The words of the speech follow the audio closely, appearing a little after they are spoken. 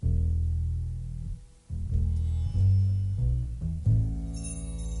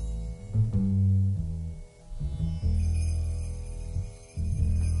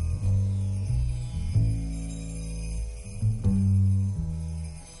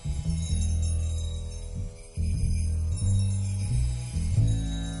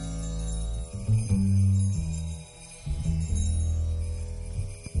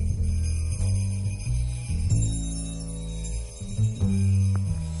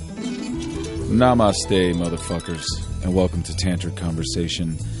Namaste, motherfuckers, and welcome to Tantric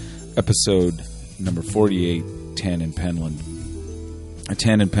Conversation, episode number 48, Tannen Penland.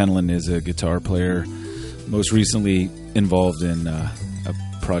 Tannen Penland is a guitar player, most recently involved in a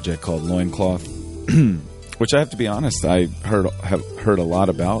project called Loincloth, which I have to be honest, I have heard a lot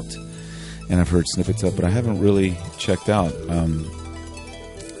about, and I've heard snippets of, but I haven't really checked out,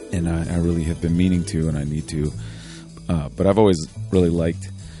 and I really have been meaning to, and I need to, but I've always really liked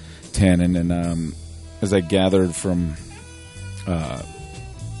Tannen, and as I gathered from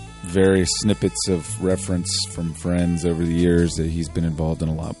various snippets of reference from friends over the years, that he's been involved in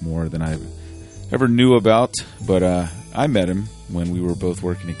a lot more than I ever knew about. But I met him when we were both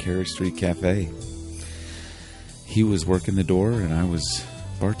working at Carey Street Cafe. He was working the door, and I was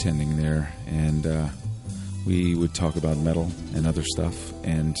bartending there, and we would talk about metal and other stuff.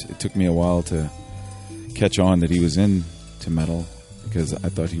 And it took me a while to catch on that he was into metal, because I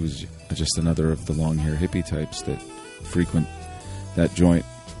thought he was just another of the long-hair hippie types that frequent that joint.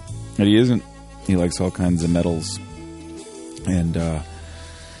 And he isn't. He likes all kinds of metals. And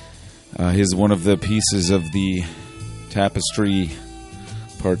he's one of the pieces of the tapestry,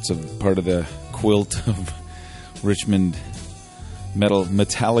 part of the quilt of Richmond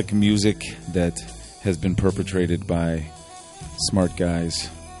metallic music that has been perpetrated by smart guys,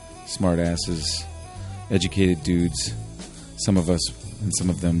 smart asses, educated dudes. Some of us, and some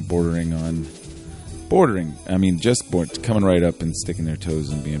of them bordering, just coming right up and sticking their toes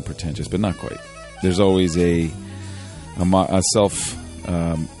and being pretentious, but not quite. There's always a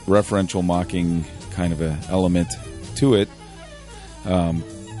self-referential mocking kind of a element to it.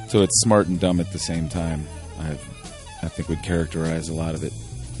 So it's smart and dumb at the same time. I think would characterize a lot of it,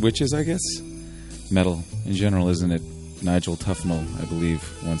 which is, I guess, metal in general, isn't it? Nigel Tufnell, I believe,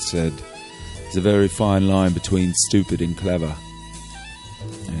 once said, "There's a very fine line between stupid and clever,"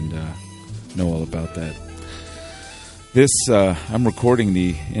 and know all about that. I'm recording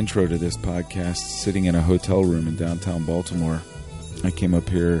the intro to this podcast sitting in a hotel room in downtown Baltimore. I came up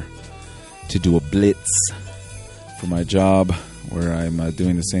here to do a blitz for my job, where I'm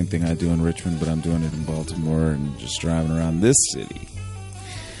doing the same thing I do in Richmond, but I'm doing it in Baltimore and just driving around this city.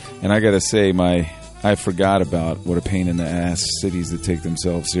 And I gotta say, I forgot about what a pain in the ass cities that take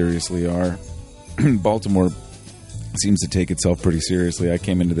themselves seriously are. Baltimore seems to take itself pretty seriously. I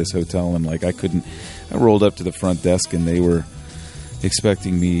came into this hotel and I rolled up to the front desk and they were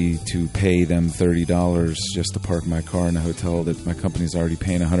expecting me to pay them $30 just to park my car in a hotel that my company's already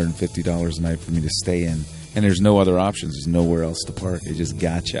paying $150 a night for me to stay in. And there's no other options. There's nowhere else to park. They just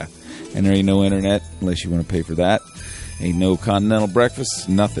gotcha. And there ain't no internet unless you want to pay for that. Ain't no continental breakfast,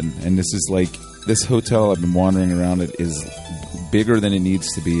 nothing. And this hotel, I've been wandering around it, is bigger than it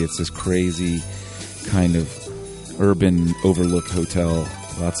needs to be. It's this crazy kind of urban overlook hotel.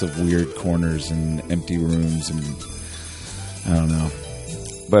 Lots of weird corners and empty rooms, and I don't know.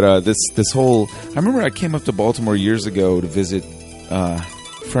 But this whole... I remember I came up to Baltimore years ago to visit a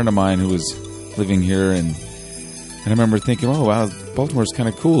friend of mine who was living here, and I remember thinking, oh, wow, Baltimore's kind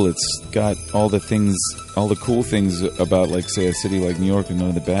of cool. It's got all the cool things about, like, say, a city like New York, and none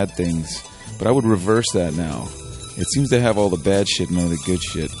of the bad things. But I would reverse that now. It seems to have all the bad shit and none of the good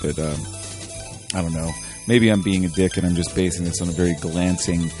shit, but I don't know. Maybe I'm being a dick and I'm just basing this on a very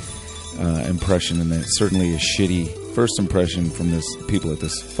glancing impression, and it's certainly a shitty first impression from people at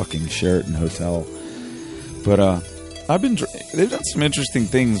this fucking Sheraton hotel. But they've done some interesting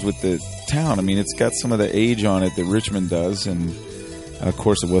things with the town. I mean, it's got some of the age on it that Richmond does, and of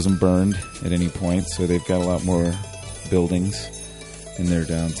course it wasn't burned at any point, so they've got a lot more buildings in their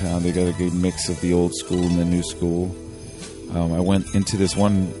downtown. They got a good mix of the old school and the new school. I went into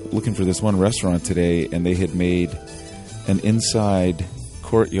looking for this one restaurant today, and they had made an inside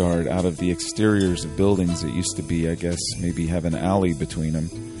courtyard out of the exteriors of buildings that used to be, I guess, maybe have an alley between them,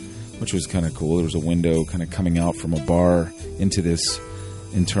 which was kind of cool. There was a window kind of coming out from a bar into this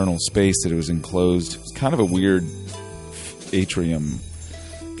internal space that it was enclosed. It's kind of a weird atrium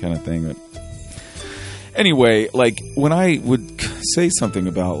kind of thing. But anyway, like, when I would say something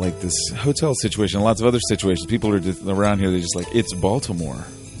about, like, this hotel situation, lots of other situations, people are just around here, they're just like, it's Baltimore.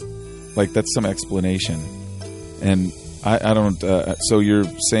 Like, that's some explanation. And I don't, so you're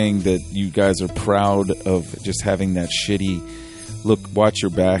saying that you guys are proud of just having that shitty, look, watch your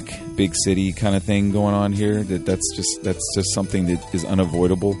back, big city kind of thing going on here? That's just something that is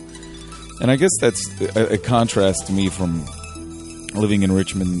unavoidable. And I guess that's a contrast to me from living in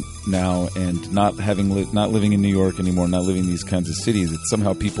Richmond now and not living in New York anymore, not living in these kinds of cities. It's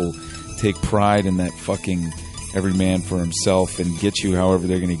somehow people take pride in that fucking every man for himself and get you however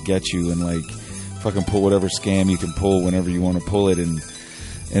they're going to get you, and like fucking pull whatever scam you can pull whenever you want to pull it. And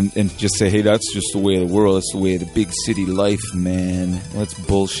and just say, hey, that's just the way of the world. That's the way of the big city life, man. Well, that's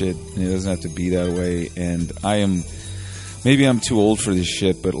bullshit. And it doesn't have to be that way. And maybe I'm too old for this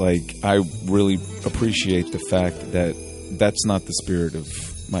shit, but like, I really appreciate the fact that that's not the spirit of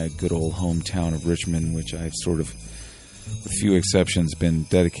my good old hometown of Richmond, which I've sort of, with few exceptions, been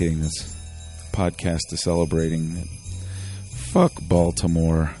dedicating this podcast to celebrating. Fuck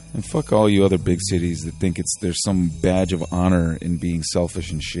Baltimore, and fuck all you other big cities that think there's some badge of honor in being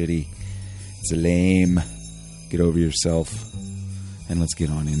selfish and shitty. It's lame. Get over yourself, and let's get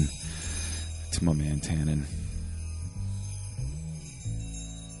on in to my man Tannen.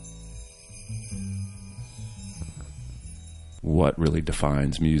 What really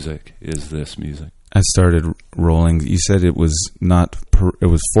defines music is this music. I started rolling. You said it was it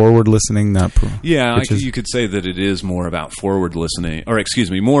was forward listening, not yeah. You could say that it is more about forward listening, or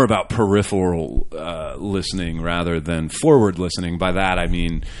more about peripheral listening rather than forward listening. By that I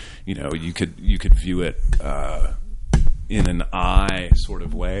mean, you could view it in an eye sort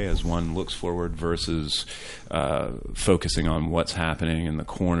of way as one looks forward versus focusing on what's happening in the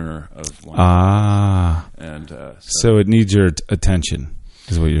corner of one. And so it needs your attention,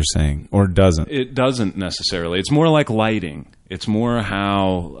 is what you're saying, or doesn't? It doesn't necessarily. It's more like lighting. It's more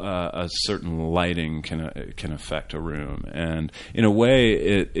how a certain lighting can affect a room, and in a way,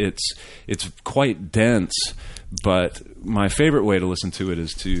 it's quite dense. But my favorite way to listen to it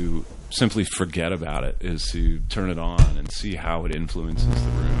is to simply forget about it, is to turn it on and see how it influences the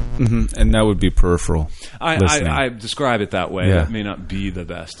room. Mm-hmm. And that would be peripheral. I describe it that way. Yeah. That may not be the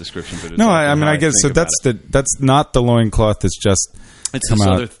best description, but it's no. I guess so. That's not the loincloth. It's just. It's this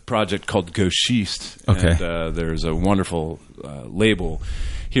other project called Gauchiste. Okay. And there's a wonderful label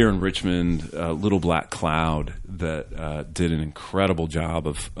here in Richmond, Little Black Cloud, that did an incredible job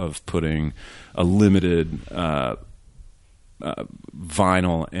of putting a limited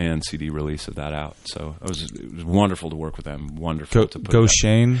vinyl and CD release of that out. So it was wonderful to work with them. Wonderful to put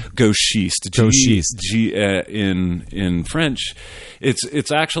Gauchiste. In French,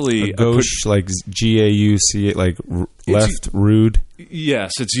 it's actually gauche, like GAUC, like left, rude.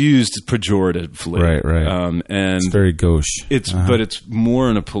 Yes, it's used pejoratively. Right. And it's very gauche. But it's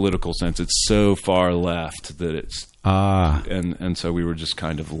more in a political sense. It's so far left that it's and so we were just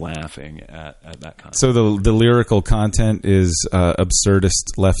kind of laughing at that kind of so the lyrical content is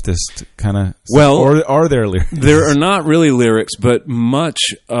absurdist, leftist kind of. Well, or are there lyrics? There are not really lyrics, but much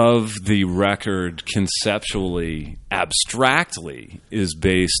of the record conceptually, abstractly, is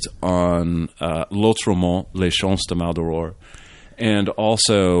based on L'Autrement, Les Chants de Maldoror, and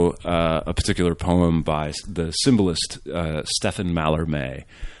also a particular poem by the symbolist Stéphane Mallarmé,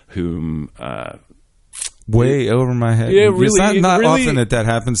 whom way over my head. Yeah, really, it's not really, often that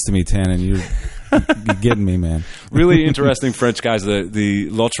happens to me, Tannen. You're getting me, man. Really interesting French guys. The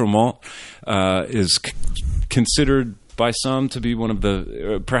L'Autrement is considered by some to be one of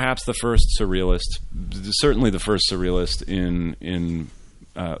the perhaps the first surrealist, certainly the first surrealist in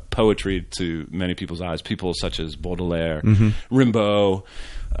poetry to many people's eyes. People such as Baudelaire, Rimbaud.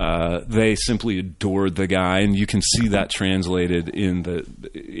 They simply adored the guy, and you can see that translated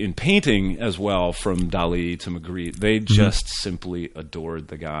in painting as well, from Dali to Magritte. They just simply adored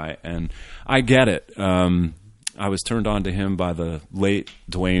the guy, and I get it. I was turned on to him by the late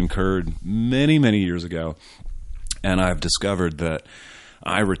Dwayne Curd many, many years ago, and I've discovered that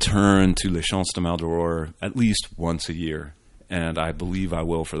I return to Les Chants de Maldoror at least once a year. And I believe I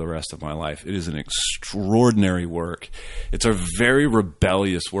will for the rest of my life. It is an extraordinary work. It's a very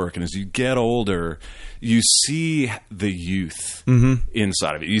rebellious work. And as you get older, you see the youth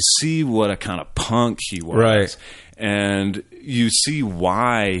inside of it. You see what a kind of punk he was. Right. And you see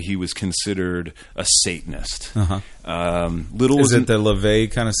why he was considered a Satanist. Is it the LaVey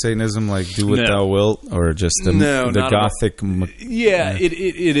kind of Satanism, like do what thou wilt, or just the Gothic?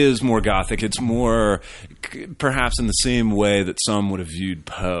 It is more Gothic. It's more perhaps in the same way that some would have viewed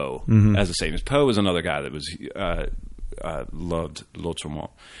Poe as a Satanist. Poe was another guy that was loved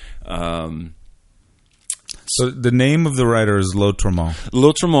L'Autrement. So the name of the writer is L'Autrement.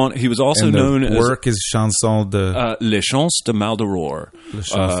 L'Autrement. He was also known as... the work is Chanson de... Les Chants de Maldoror. Les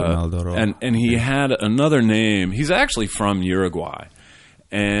Chants de Maldoror. And he had another name. He's actually from Uruguay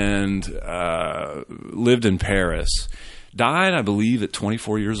and lived in Paris. Died, I believe, at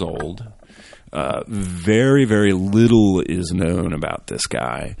 24 years old. Very, very little is known about this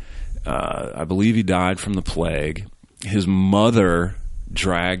guy. I believe he died from the plague. His mother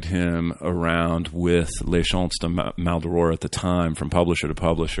dragged him around with Les Chants de Maldoror at the time from publisher to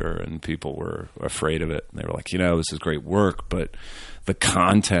publisher, and people were afraid of it. They were like, this is great work, but the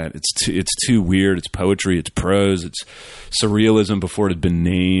content. It's too weird. It's poetry. It's prose. It's surrealism before it had been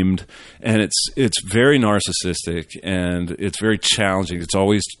named, and it's very narcissistic, and it's very challenging.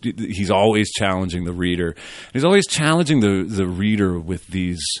 He's always challenging the reader. He's always challenging the reader with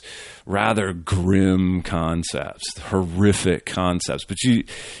these rather grim concepts, horrific concepts. But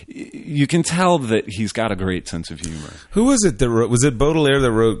you can tell that he's got a great sense of humor. Who was it that wrote? Was it Baudelaire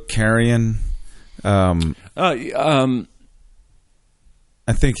that wrote Carrion?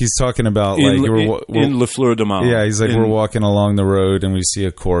 I think he's talking about in Le Fleur de Mal. Yeah, he's like, we're walking along the road and we see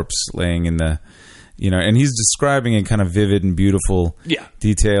a corpse laying in the, and he's describing in kind of vivid and beautiful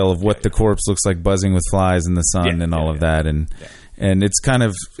detail of what the corpse looks like, buzzing with flies in the sun and all of that. And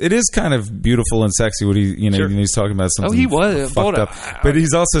it is kind of beautiful and sexy what he's talking about something he was fucked up. But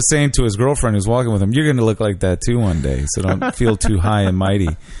he's also saying to his girlfriend who's walking with him, you're going to look like that too one day, so don't feel too high and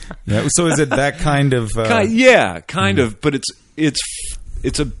mighty. So is it that kind of... kind of, but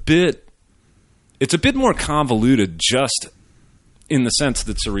it's a bit more convoluted, just in the sense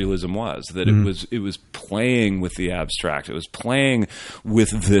that surrealism was, that it was playing with the abstract, it was playing with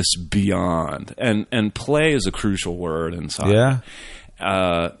this beyond, and play is a crucial word inside.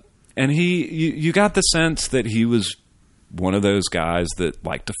 And you got the sense that he was one of those guys that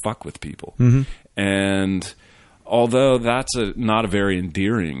liked to fuck with people, and although that's not a very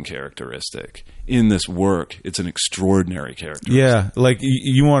endearing characteristic in this work, it's an extraordinary characteristic. Yeah, like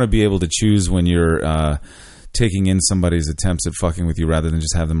you want to be able to choose when you're taking in somebody's attempts at fucking with you rather than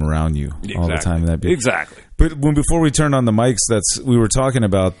just have them around you all the time. Exactly. But before we turned on the mics, we were talking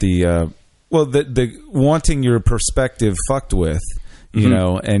about the wanting your perspective fucked with,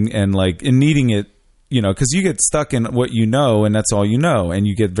 and needing it, because you get stuck in what you know, and that's all you know, and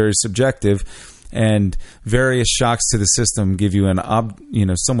you get very subjective. And various shocks to the system give you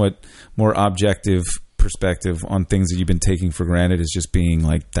somewhat more objective perspective on things that you've been taking for granted as just being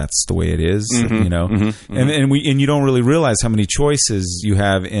like, that's the way it is, and you don't really realize how many choices you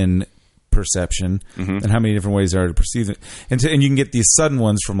have in perception and how many different ways there are to perceive it. And you can get these sudden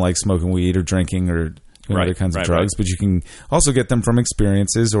ones from like smoking weed or drinking or other kinds of drugs, but you can also get them from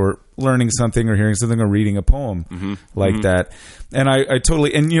experiences or learning something or hearing something or reading a poem that. And I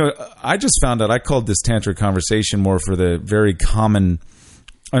totally, I just found out I called this tantric conversation more for the very common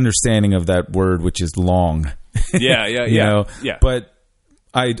understanding of that word, which is long. Yeah. But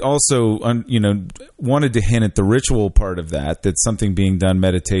I also, wanted to hint at the ritual part of that's something being done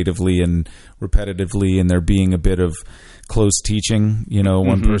meditatively and repetitively, and there being a bit of close teaching,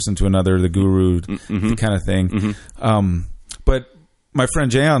 one person to another, the guru, the kind of thing. But my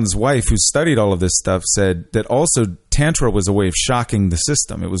friend Jayan's wife, who studied all of this stuff, said that also Tantra was a way of shocking the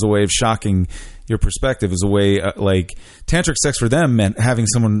system. It was a way of shocking your perspective. It was a way, tantric sex for them meant having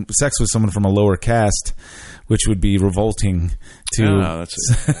sex with someone from a lower caste, which would be revolting to...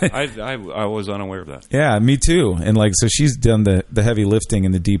 I was unaware of that. Yeah, me too. And so she's done the heavy lifting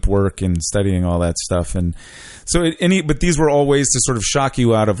and the deep work and studying all that stuff. And so but these were all ways to sort of shock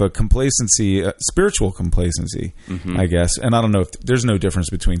you out of a complacency, spiritual complacency, I guess. And I don't know if there's no difference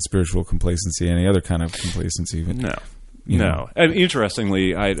between spiritual complacency and any other kind of complacency. But, no. And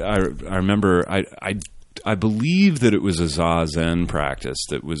interestingly, I remember I believe that it was a Zazen practice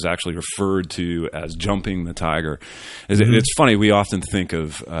that was actually referred to as jumping the tiger. It's funny, we often think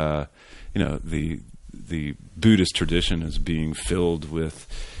of the Buddhist tradition as being filled with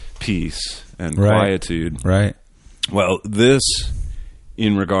peace and quietude. Right. Well, this,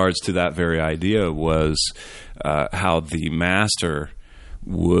 in regards to that very idea, was how the master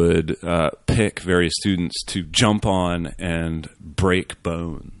would pick various students to jump on and break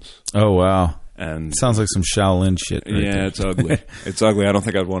bones. Oh, wow. And sounds like some Shaolin shit. Right there. It's ugly. It's ugly. I don't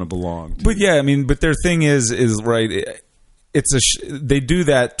think I'd want to belong. But but their thing is right. They do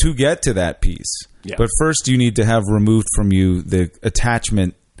that to get to that piece. Yeah. But first, you need to have removed from you the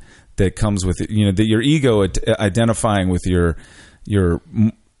attachment that comes with it. That your ego identifying with your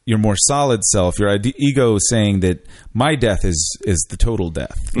more solid self. Your ego saying that my death is the total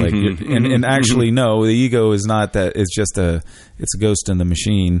death. And actually, no, the ego is not that. It's just it's a ghost in the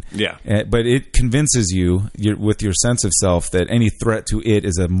machine. Yeah. But it convinces you with your sense of self that any threat to it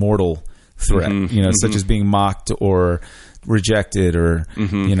is a mortal threat. Such as being mocked or rejected or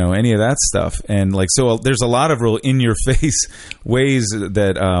any of that stuff. And so there's a lot of real in your face ways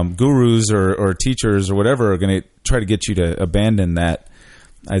that gurus or teachers or whatever are going to try to get you to abandon that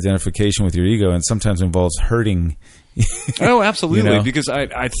identification with your ego, and sometimes involves hurting. Oh, absolutely. Because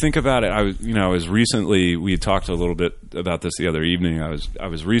I think about it. I was recently, we talked a little bit about this the other evening. I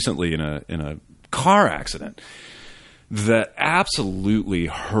was recently in a car accident, that absolutely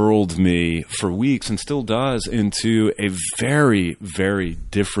hurled me for weeks and still does into a very, very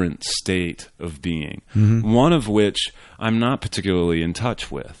different state of being. One of which I'm not particularly in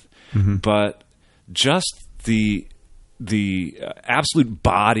touch with, but just the absolute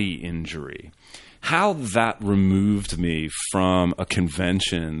body injury, how that removed me from a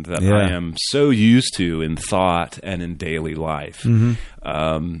convention that I am so used to in thought and in daily life.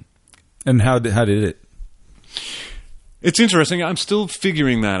 And how did it? It's interesting. I'm still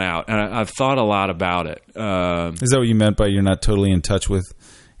figuring that out, and I've thought a lot about it. Is that what you meant by you're not totally in touch with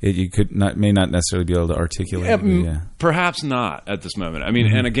it? You may not necessarily be able to articulate it. Perhaps not at this moment. I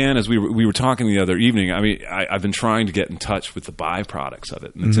mean, and again, as we were talking the other evening, I mean, I've been trying to get in touch with the byproducts of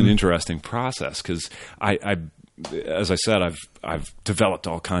it, and it's an interesting process because as I said, I've developed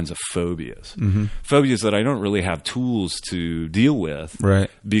all kinds of phobias, phobias that I don't really have tools to deal with,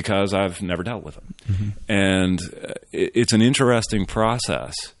 because I've never dealt with them, and it's an interesting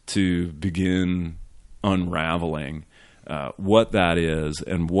process to begin unraveling what that is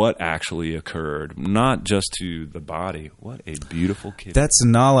and what actually occurred, not just to the body. What a beautiful kid. That's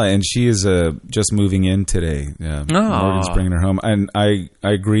Nala, and she is just moving in today. Morgan's bringing her home, and I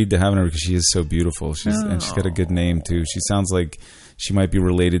agreed to having her because she is so beautiful. And she's got a good name too. She sounds like she might be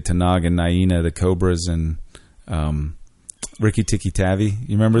related to Nog and Naina, the Cobras, and Ricky Tikki Tavi.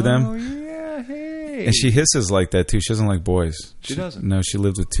 You remember them? Oh yeah, hey. And she hisses like that too. She doesn't like boys. She doesn't. No, she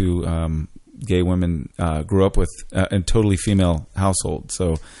lives with two gay women, grew up with a totally female household.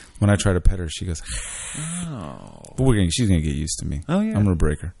 So when I try to pet her, she goes, "Oh." But she's gonna get used to me. Oh yeah, I'm gonna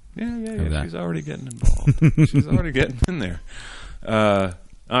break her. Yeah. She's already getting involved. She's already getting in there.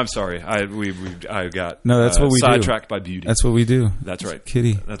 I'm sorry. I got that's what we sidetracked by beauty. That's what we do. That's right,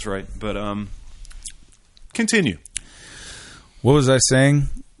 Kitty. That's right. But continue. What was I saying?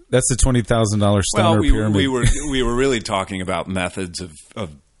 That's the $20,000 stoner pyramid. we were really talking about methods of I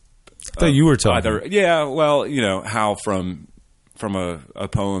thought you were talking. How from a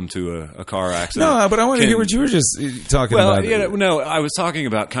poem to a car accident. No, but I want to hear what you were just talking about. I was talking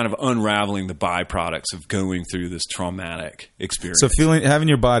about kind of unraveling the byproducts of going through this traumatic experience. So having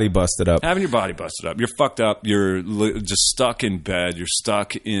your body busted up. Having your body busted up. You're fucked up. You're just stuck in bed. You're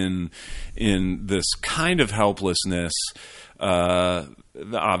stuck in this kind of helplessness,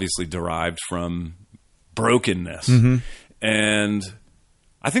 obviously derived from brokenness. And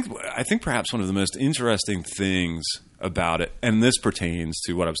I think perhaps one of the most interesting things about it, and this pertains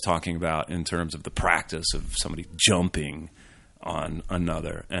to what I was talking about in terms of the practice of somebody jumping on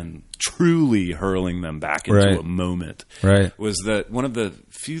another and truly hurling them back into a moment, was that one of the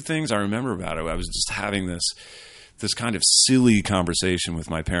few things I remember about it. I was just having this kind of silly conversation with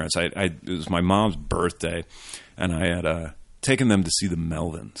my parents. It was my mom's birthday, and I had taken them to see the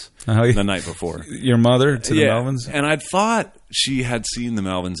Melvins the night before. Your mother to the Melvins? And I'd thought she had seen the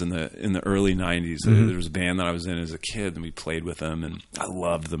Melvins in the early 90s. There was a band that I was in as a kid, and we played with them, and I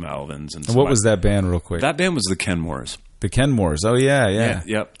loved the Melvins. And so what was that band, real quick? That band was the Kenmores. The Kenmores. Oh, yeah.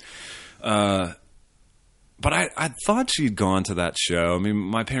 Yep. But I thought she'd gone to that show. I mean,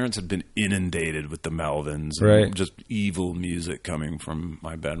 my parents had been inundated with the Melvins, and just evil music coming from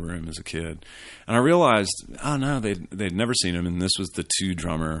my bedroom as a kid. And I realized, oh no, they'd never seen him, and this was the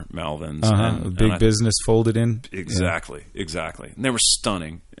 2-drummer Melvins. Big Business folded in. Exactly. And they were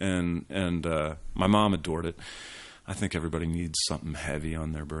stunning, and my mom adored it. I think everybody needs something heavy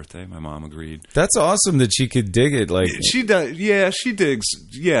on their birthday. My mom agreed. That's awesome that she could dig it. Like she does. Yeah, she digs.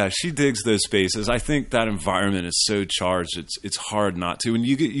 Yeah, she digs those spaces. I think that environment is so charged. It's hard not to. And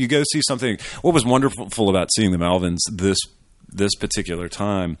you go see something. What was wonderful about seeing the Melvins this particular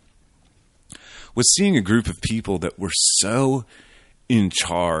time was seeing a group of people that were so in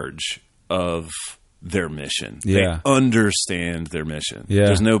charge of their mission. They understand their mission.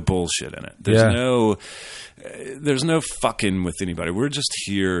 There's no bullshit in it. There's no fucking with anybody. We're just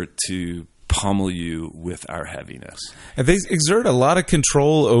here to pummel you with our heaviness. And they exert a lot of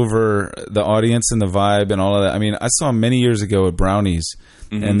control over the audience and the vibe and all of that. I mean, I saw them many years ago at Brownies,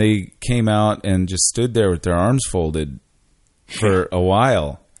 and they came out and just stood there with their arms folded for a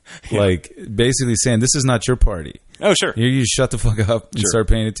while, like basically saying, "This is not your party." Oh, sure. You shut the fuck up and start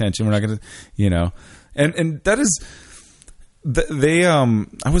paying attention. We're not going to, And that is,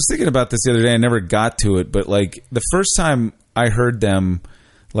 I was thinking about this the other day. I never got to it, but like the first time I heard them,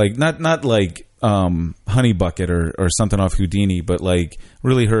 like not like Honey Bucket or something off Houdini, but like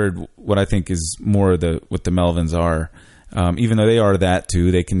really heard what I think is more what the Melvins are. Even though they are that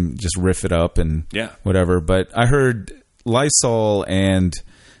too, they can just riff it up and whatever. But I heard Lysol and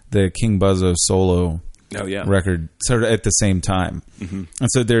the King Buzzo solo record sort of at the same time. And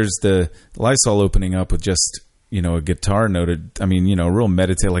so there's the Lysol opening up with just a guitar noted, I mean, real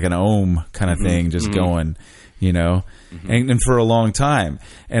meditate, like an ohm kind of thing, just going, and for a long time.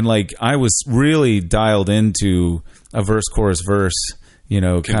 And like, I was really dialed into a verse, chorus, verse,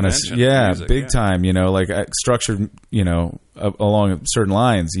 kind of, music, big time, like structured, along certain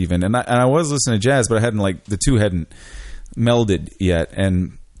lines even. And I was listening to jazz, but I hadn't the two hadn't melded yet.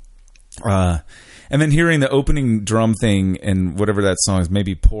 And then hearing the opening drum thing and whatever that song is,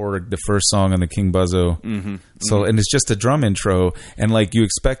 maybe Porg, the first song on the King Buzzo. So, and it's just a drum intro, and like you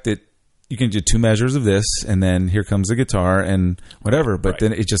expect it, you can do 2 measures of this, and then here comes the guitar and whatever, but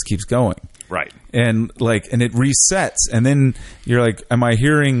then it just keeps going. Right. And and it resets, and then you're like, am I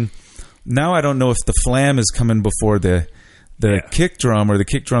hearing, now I don't know if the flam is coming before the kick drum, or the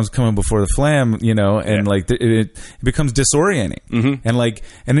kick drum's coming before the flam, and it becomes disorienting. And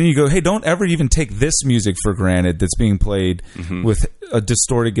then you go, hey, don't ever even take this music for granted that's being played with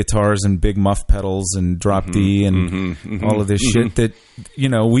distorted guitars and big muff pedals and drop D and all of this shit that,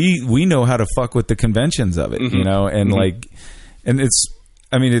 we know how to fuck with the conventions of it, and it's,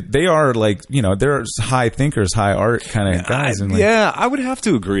 I mean, they are they're high thinkers, high art kind of guys. I would have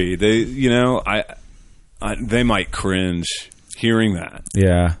to agree. They, they might cringe hearing that.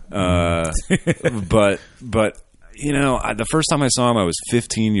 Yeah. But the first time I saw him, I was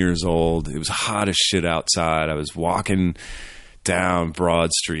 15 years old. It was hot as shit outside. I was walking down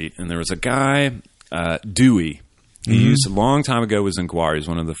Broad Street, and there was a guy, Dewey. He used, a long time ago, was in Gwar. He was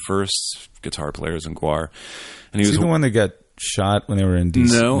one of the first guitar players in Gwar. And he was the one that got shot when they were in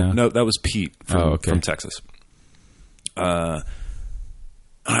DC? No, that was Pete from Texas.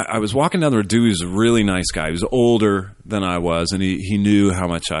 I was walking down the road. Dewey was a really nice guy. He was older than I was, and he knew how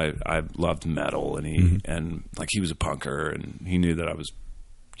much I loved metal, and he was a punker, and he knew that I was,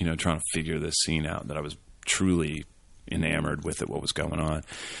 trying to figure this scene out, that I was truly enamored with it, what was going on.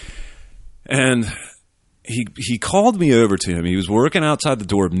 And he called me over to him. He was working outside the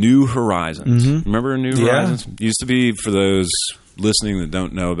door of New Horizons. Remember New Horizons? Used to be, for those listening that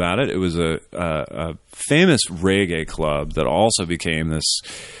don't know about it, it was a famous reggae club that also became this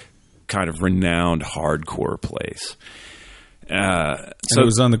kind of renowned hardcore place. So it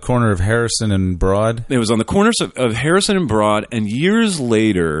was on the corner of Harrison and Broad? It was on the corners of Harrison and Broad, and years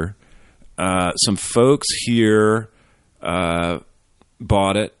later, some folks here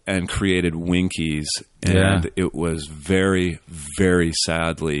bought it and created Winkies, and it was very, very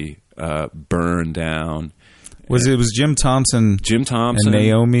sadly burned down. It was Jim Thompson, and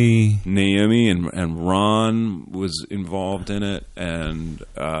Naomi, and Ron was involved in it, and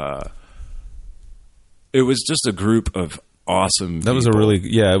it was just a group of awesome people. It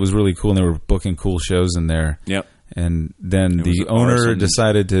was really cool, and they were booking cool shows in there. Yep. And then the owner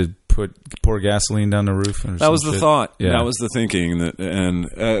decided to pour gasoline down the roof. That was the thought. Yeah. That was the thinking. And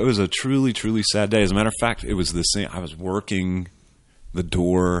it was a truly, truly sad day. As a matter of fact, it was the same. I was working the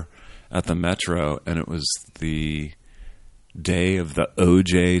door at the Metro, and it was the day of the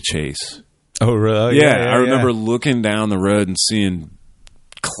OJ chase. Oh, really? Yeah, I remember looking down the road and seeing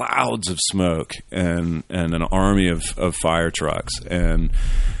clouds of smoke and an army of fire trucks. And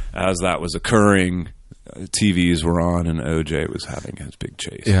as that was occurring, TVs were on, and OJ was having his big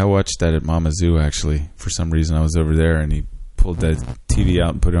chase. Yeah, I watched that at Mama Zoo, actually. For some reason, I was over there, and he pulled that TV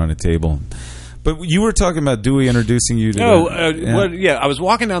out and put it on a table. But you were talking about Dewey introducing you to... I was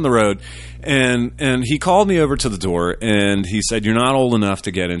walking down the road, and he called me over to the door, and he said, "You're not old enough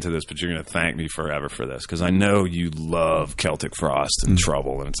to get into this, but you're going to thank me forever for this, because I know you love Celtic Frost and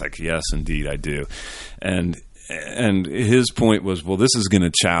Trouble." And it's like, yes, indeed, I do. And his point was, well, this is going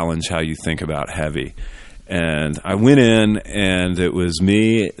to challenge how you think about heavy. And I went in, and it was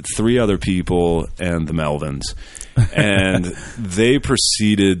me, 3 other people, and the Melvins. And they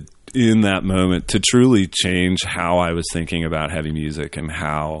proceeded in that moment to truly change how I was thinking about heavy music and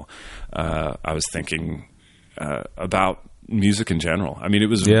how I was thinking about music in general. I mean, it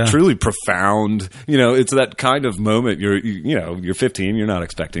was truly profound. It's that kind of moment. You're 15. You're not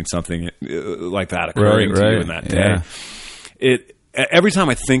expecting something like that occurring to you in that day. Every time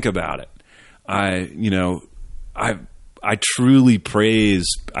I think about it, I truly praise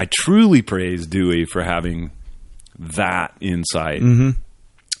Dewey for having that insight.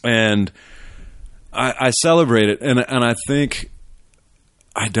 And I celebrate it, and I think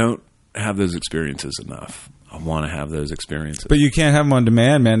I don't have those experiences enough. I want to have those experiences. But you can't have them on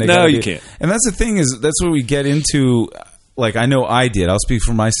demand, man. No, you can't. And that's the thing, is that's what we get into. Like, I know I did. I'll speak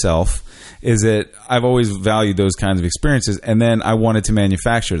for myself, is that I've always valued those kinds of experiences, and then I wanted to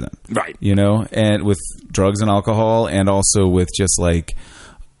manufacture them. Right. And with drugs and alcohol, and also with just trying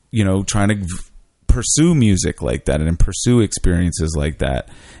to pursue music like that and pursue experiences like that.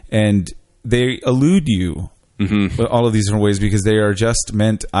 And they elude you all of these different ways, because they are just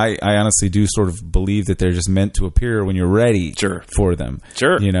meant. I honestly do sort of believe that they're just meant to appear when you're ready for them.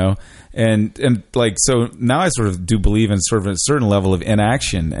 Sure. You know, and like, so now I sort of do believe in sort of a certain level of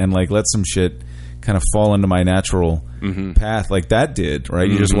inaction and like let some shit kind of fall into my natural path, like that did, right?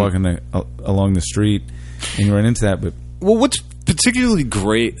 You're just walking along the street and you run into that. But well, what's particularly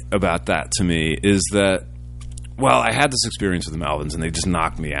great about that to me is that, well, I had this experience with the Melvins and they just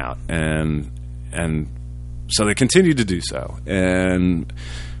knocked me out, and so they continued to do so. And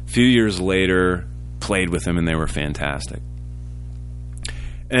a few years later, played with them and they were fantastic.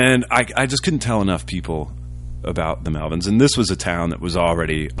 And I just couldn't tell enough people about the Melvins. And this was a town that was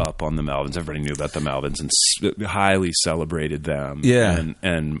already up on the Melvins. Everybody knew about the Melvins and highly celebrated them. Yeah.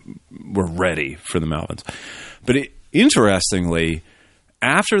 And were ready for the Melvins. But interestingly,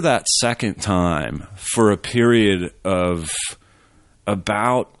 after that second time, for a period of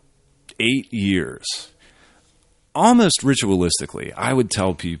about 8 years, almost ritualistically, I would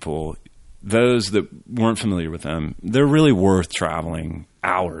tell people, those that weren't familiar with them, they're really worth traveling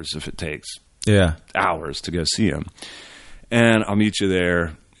hours if it takes hours to go see them. And I'll meet you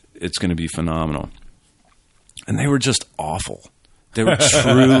there. It's going to be phenomenal. And they were just awful. They were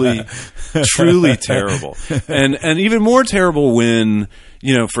truly, truly terrible. And even more terrible when,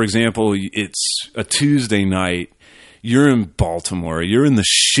 you know, for example, it's a Tuesday night. You're in Baltimore. You're in the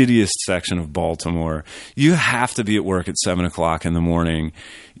shittiest section of Baltimore. You have to be at work at 7:00 in the morning.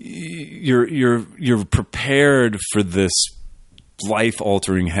 You're prepared for this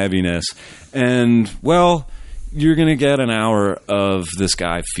life-altering heaviness, and well, you're going to get an hour of this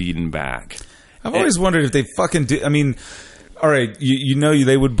guy feeding back. I've always wondered if they fucking do. I mean, all right, you know,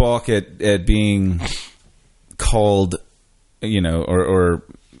 they would balk at being called, you know, or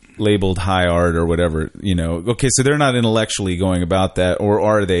labeled high art or whatever, you know. Okay, so they're not intellectually going about that, or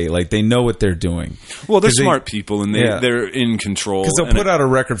are they? Like, they know what they're doing. Well, they're smart people, and they're in control. Because they'll put out a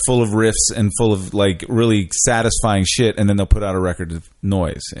record full of riffs and full of like really satisfying shit, and then they'll put out a record of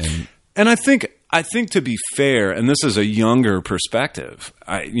noise. And I think to be fair, and this is a younger perspective,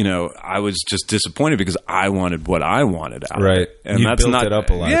 I was just disappointed because I wanted what I wanted out of it. And you that's built not it up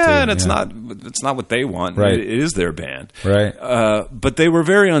a lot. Yeah, too. and it's not what they want. Right. It is their band. Right. But they were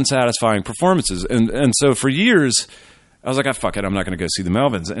very unsatisfying performances. And so for years I was like, oh, fuck it, I'm not going to go see the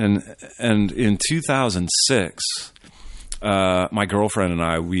Melvins. And in 2006, my girlfriend and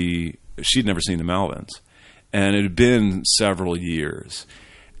I, she'd never seen the Melvins. And it had been several years.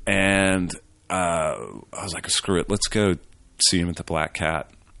 And I was like, screw it, let's go see him at the Black Cat.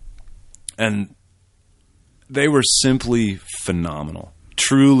 And they were simply phenomenal.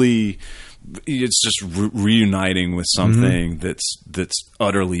 Truly, it's just reuniting with something that's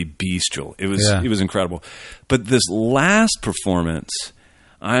utterly bestial. It was incredible. But this last performance,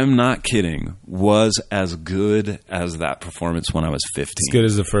 I'm not kidding, was as good as that performance when I was 15. As good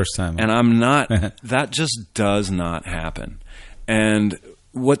as the first time. And I'm not, that just does not happen. And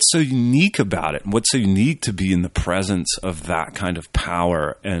what's so unique about it, and what's so unique to be in the presence of that kind of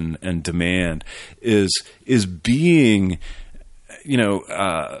power and demand is being, you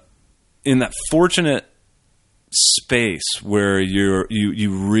know, in that fortunate space where you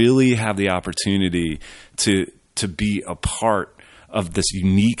really have the opportunity to be a part of this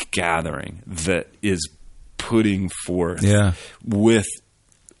unique gathering that is putting forth with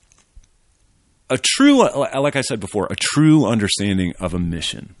a true, like I said before, a true understanding of a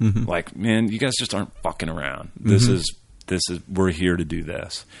mission. Mm-hmm. Like, man, you guys just aren't fucking around. This is we're here to do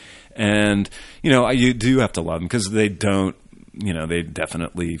this. And, you know, you do have to love them because they don't, you know, they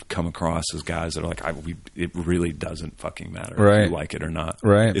definitely come across as guys that are like, it really doesn't fucking matter if you like it or not.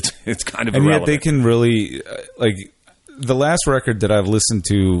 Right. It's kind of and irrelevant. yet they can really, like, the last record that I've listened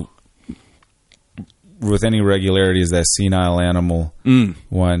to with any regularity is that Senile Animal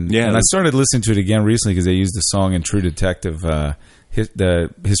one. Yeah. And I started listening to it again recently because they used the song in True Detective, the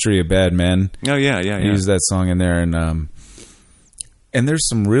History of Bad Men. Oh, yeah. They used that song in there. And there's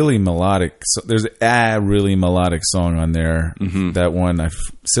some really melodic, there's a really melodic song on there. Mm-hmm. That one,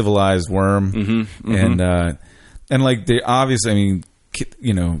 Civilized Worm. Mm-hmm. Mm-hmm. And like, they obviously, I mean,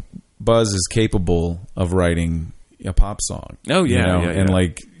 you know, Buzz is capable of writing a pop song. Oh yeah, you know? And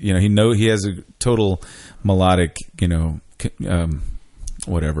like, you know, he has a total melodic, you know,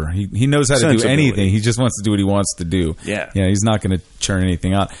 whatever. He knows how to do anything. He just wants to do what he wants to do. Yeah. Yeah. He's not going to churn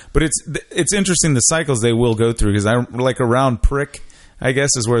anything out. But it's interesting the cycles they will go through, because I like around Prick, I guess,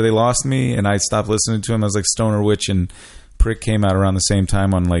 is where they lost me, and I stopped listening to him. I was like, Stoner Witch and Prick came out around the same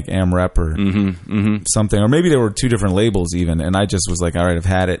time on like AmRep or something, or maybe there were two different labels even. And I just was like, all right, I've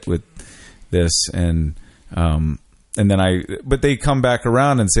had it with this, and and then but they come back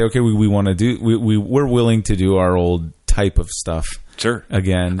around and say, okay, we want to do, we're willing to do our old type of stuff. Sure.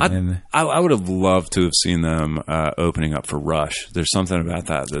 Again. I would have loved to have seen them opening up for Rush. There's something about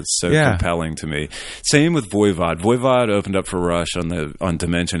that that's so compelling to me. Same with Voivod. Voivod opened up for Rush on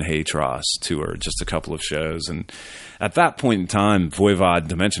Dimension Hatros tour, just a couple of shows. And at that point in time, Voivod,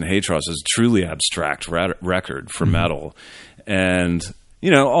 Dimension Hatros is a truly abstract record for metal. And,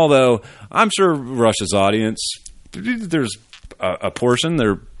 although I'm sure Rush's audience, there's a portion,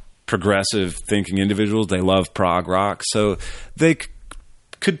 they're progressive thinking individuals. They love prog rock, so they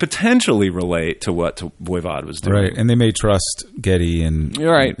could potentially relate to what Voivod was doing. Right, and they may trust Geddy and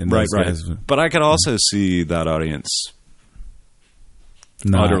right. Guys. But I could also see that audience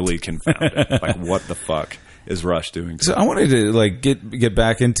utterly confounded. Like, what the fuck is Rush doing? So I wanted to get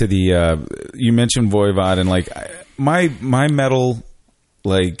back into the. You mentioned Voivod, and my metal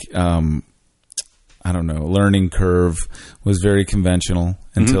I don't know, learning curve was very conventional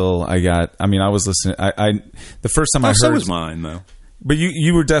until I was listening. The first time I heard. So was mine, though. But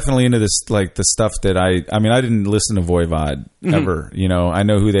you were definitely into this, the stuff that I didn't listen to Voivod ever. I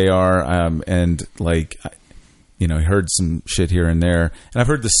know who they are, and heard some shit here and there, and I've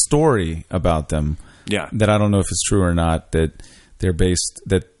heard the story about them. Yeah, that I don't know if it's true or not. That they're based.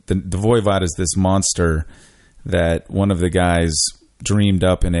 That the Voivod is this monster that one of the guys dreamed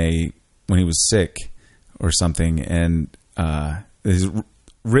up when he was sick or something, and he's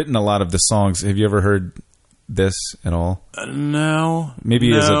written a lot of the songs. Have you ever heard this at all? No.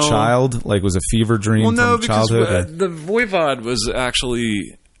 Maybe as a child, was a fever dream from childhood? The Voivod was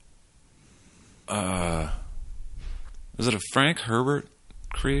actually, was it a Frank Herbert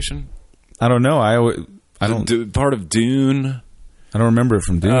creation? I don't know. I don't. Part of Dune. I don't remember it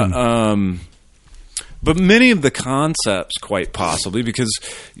from Dune. But many of the concepts, quite possibly, because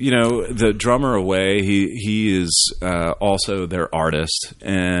the drummer Away, he is also their artist,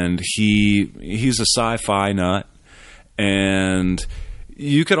 and he's a sci-fi nut, and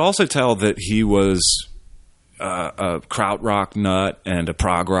you could also tell that he was a krautrock nut and a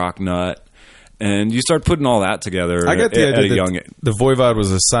prog rock nut, and you start putting all that together. I got the idea that the Voivod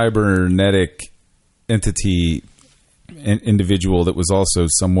was a cybernetic entity, individual that was also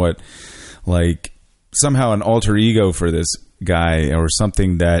somewhat somehow an alter ego for this guy, or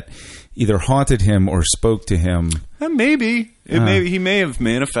something that either haunted him or spoke to him. Maybe he may have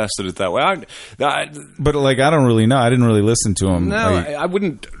manifested it that way. But I don't really know. I didn't really listen to him. No, I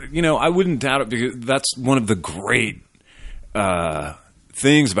wouldn't. I wouldn't doubt it, because that's one of the great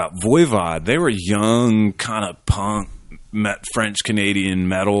things about Voivod. They were young, kind of punk, French Canadian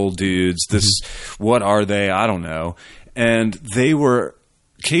metal dudes. What are they? I don't know. And they were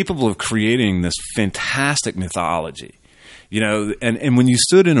capable of creating this fantastic mythology, and when you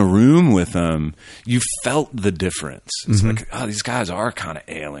stood in a room with them, you felt the difference. It's these guys are kind of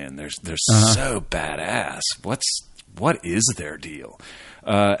alien. They're so badass. What is their deal?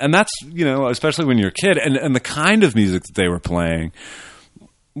 And that's, especially when you're a kid, and the kind of music that they were playing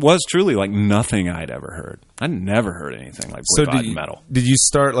was truly like nothing I'd ever heard. I'd never heard anything like Voivod metal. Did you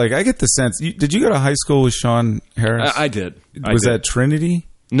start, I get the sense, did you go to high school with Sean Harris? I did. Was that Trinity?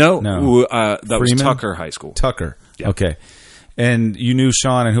 No. That was Tucker High School. Tucker. Yeah. Okay. And you knew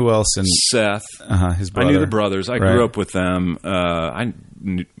Sean, and who else? And Seth. His brother. I knew the brothers. I grew up with them. I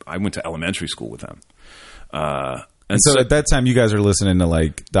went to elementary school with them. And so at that time, you guys are listening to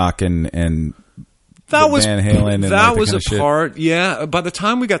Dokken and Van Halen. And that was a part. Yeah. By the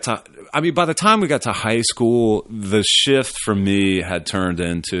time we got to high school, the shift for me had turned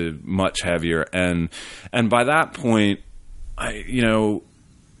into much heavier, and by that point,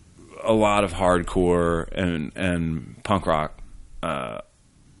 a lot of hardcore and punk rock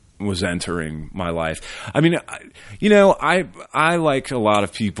was entering my life. I mean, I like a lot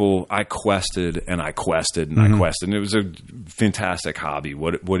of people, I quested and I quested and I quested. And it was a fantastic hobby,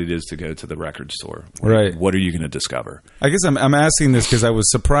 what it is to go to the record store. Right. What are you going to discover? I guess I'm asking this because I was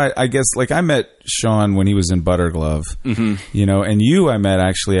surprised. I guess, I met Sean when he was in Butterglove, and you I met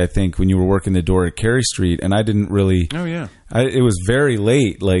actually, I think, when you were working the door at Carey Street, and I didn't really... Oh, yeah. It was very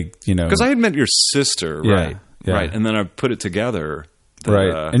late, Because I had met your sister, right? Yeah. Right, and then I put it together.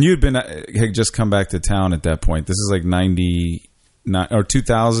 Right, and you had just come back to town at that point. This is 99 or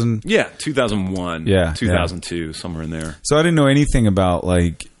 2000. Yeah, 2001. Yeah, 2002, somewhere in there. So I didn't know anything about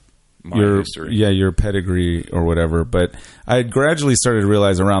my history. Yeah, your pedigree or whatever. But I had gradually started to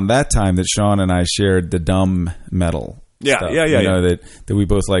realize around that time that Sean and I shared the dumb metal Yeah, stuff, yeah, you know, that we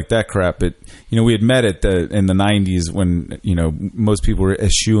both like that crap. But you know, we had met in the '90s when, you know, most people were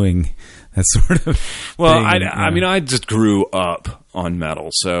eschewing that sort of well, thing. I mean, I just grew up on metal,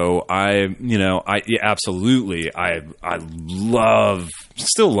 so absolutely, I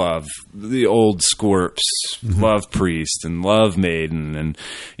still love the old Scorps, love Priest, and love Maiden, and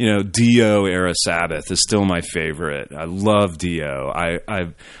you know, Dio era Sabbath is still my favorite. I love Dio.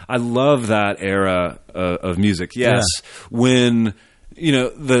 I love that era of music. Yes, when you know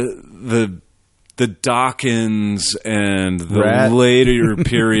the Dawkins and the Rat. later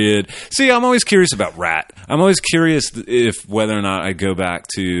period. See, I'm always curious about Rat. I'm always curious if whether or not I go back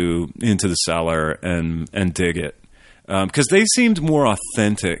to Into the Cellar and dig it. Because they seemed more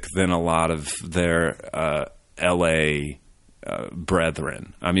authentic than a lot of their L.A.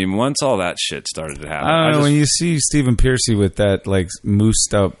 Brethren. I mean, once all that shit started to happen. I don't know, when you see Stephen Pearcy with that, like,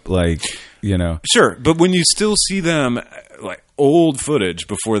 moosed up, like, you know. Sure, but when you still see them, like, old footage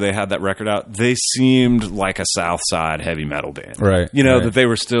before they had that record out, they seemed like a South Side heavy metal band. Right. You know, right.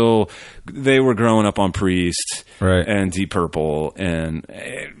 that they were growing up on Priest right. and Deep Purple, and,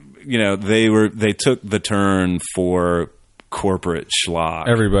 you know, they took the turn for corporate schlock.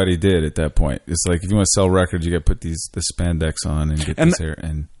 Everybody did at that point. It's like, if you want to sell records, you got to put the spandex on and get this hair.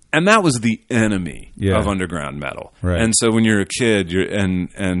 And that was the enemy Yeah. of underground metal. Right. And so when you're a kid,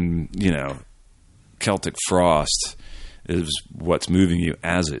 and you know, Celtic Frost is what's moving you,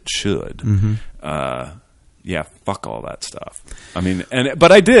 as it should. Mm-hmm. Yeah, fuck all that stuff. I mean,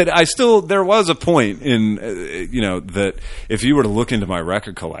 but there was a point in, you know, that if you were to look into my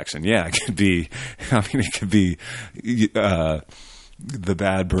record collection, yeah, it could be the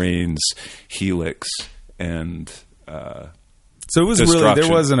Bad Brains, Helix, and so it was really,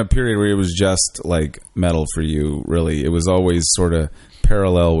 there wasn't a period where it was just like metal for you, really. It was always sort of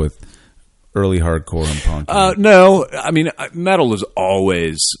parallel with early hardcore and punk. No, I mean, metal was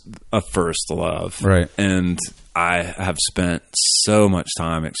always a first love. Right. And I have spent so much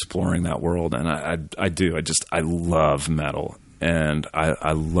time exploring that world, and I love metal, and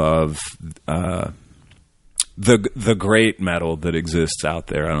I love the great metal that exists out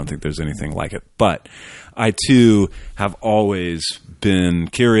there. I don't think there's anything like it, but I too have always been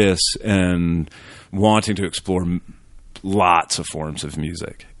curious and wanting to explore lots of forms of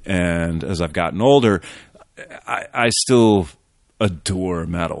music. And as I've gotten older, I still adore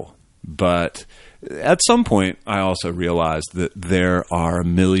metal, but at some point I also realized that there are a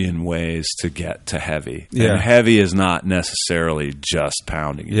million ways to get to heavy. Yeah. And heavy is not necessarily just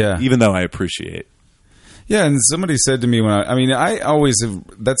pounding it, Yeah. even though I appreciate. Yeah, and somebody said to me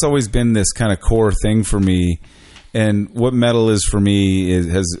that's always been this kind of core thing for me. And what metal is for me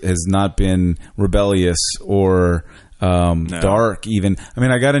has not been rebellious or dark even. I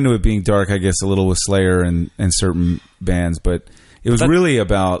mean, I got into it being dark, I guess, a little with Slayer and certain bands, but it was really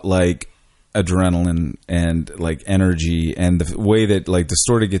about like adrenaline and like energy, and the way that like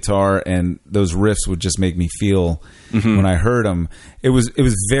distorted guitar and those riffs would just make me feel when I heard them. It was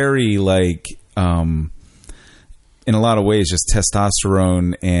very like in a lot of ways just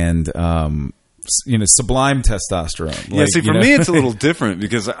testosterone and you know, sublime testosterone. Yeah, see, for me it's a little different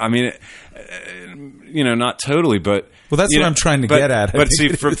because I mean, you know, not totally, but well, that's what I'm trying to get at. But see,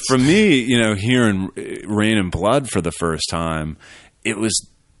 for me, you know, hearing Rain and Blood for the first time, it was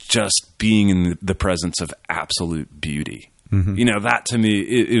just being in the presence of absolute beauty. Mm-hmm. You know, that to me,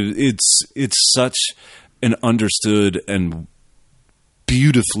 it's such an understood and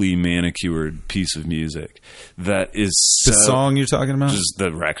beautifully manicured piece of music that is the song you're talking about, just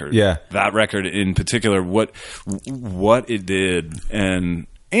the record. Yeah, that record in particular, what it did, and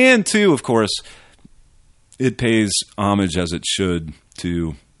too, of course, it pays homage as it should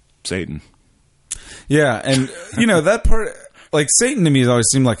to Satan. Yeah, and you know that part, like Satan to me has always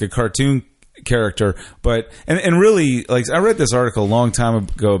seemed like a cartoon character, but and really, like, I read this article a long time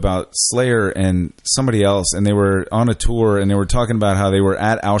ago about Slayer and somebody else, and they were on a tour and they were talking about how they were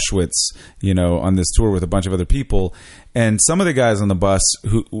at Auschwitz, you know, on this tour with a bunch of other people, and some of the guys on the bus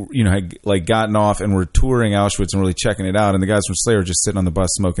who, you know, had like gotten off and were touring Auschwitz and really checking it out, and the guys from Slayer were just sitting on the bus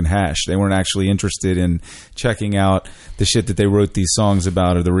smoking hash. They weren't actually interested in checking out the shit that they wrote these songs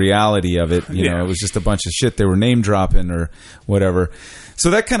about or the reality of it. You know, it was just a bunch of shit they were name dropping or whatever.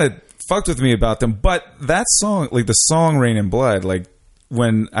 So that kind of fucked with me about them. But that song, like the song Rain and Blood, like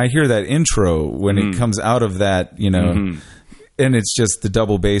when I hear that intro, when it comes out of that, you know, and it's just the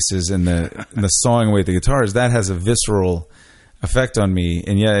double basses and the sawing away the guitars, that has a visceral effect on me.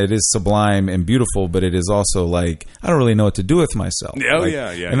 And yeah, it is sublime and beautiful, but it is also like, I don't really know what to do with myself. Oh, like,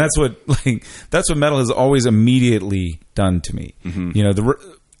 yeah. And that's what metal has always immediately done to me. You know,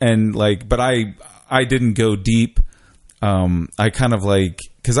 but I didn't go deep I kind of like,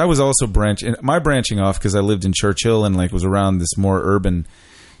 because I was also branching off because I lived in Churchill and like was around this more urban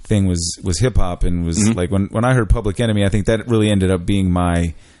thing was hip hop, and was like when I heard Public Enemy, I think that really ended up being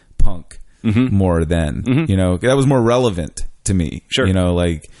my punk more than you know, that was more relevant to me. Sure. You know,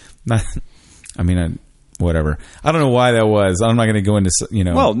 like not. I mean, whatever. I don't know why that was. I'm not going to go into, you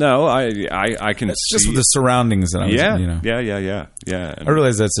know. Well, no, I can it's see. just with the surroundings that I was, you know. Yeah. I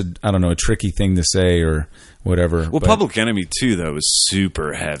realize that's a tricky thing to say or whatever. Well, Public Enemy too, though, was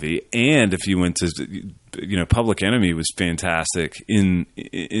super heavy, and if you went to, you know, Public Enemy was fantastic in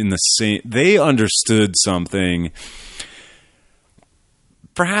the same. They understood something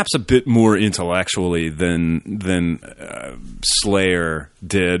perhaps a bit more intellectually than Slayer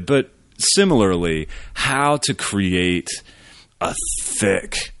did, but similarly, how to create a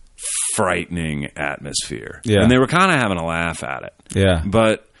thick, frightening atmosphere. Yeah. And they were kind of having a laugh at it. Yeah.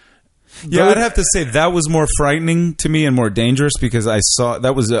 But yeah, I'd have to say that was more frightening to me and more dangerous, because I saw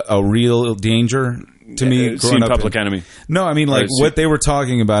that was a real danger to me. Seeing Public Enemy. No, I mean, like what they were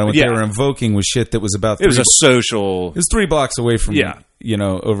talking about and what they were invoking was shit that was about. It was a social. It was 3 blocks away from you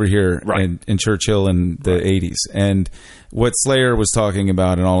know, over here in Churchill in the 80s, and what Slayer was talking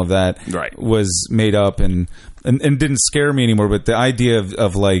about and all of that was made up and didn't scare me anymore. But the idea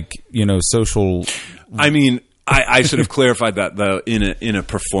of like, you know, social. I mean, I should have clarified that, though, in a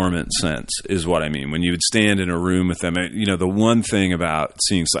performance sense is what I mean. When you would stand in a room with them, you know, the one thing about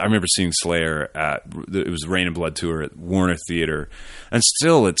I remember seeing Slayer it was Rain and Blood tour at Warner Theater, and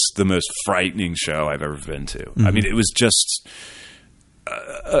still it's the most frightening show I've ever been to. I mean, it was just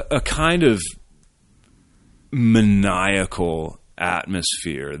a kind of maniacal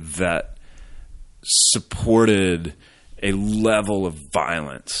atmosphere that supported a level of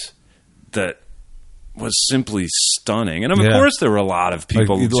violence that was simply stunning. And of course there were a lot of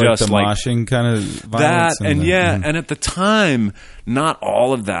people just the moshing kind of violence that, and at the time not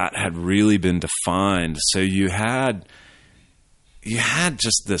all of that had really been defined, so you had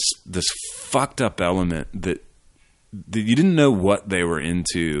just this fucked up element that you didn't know what they were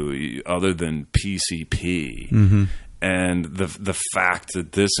into other than PCP, and the fact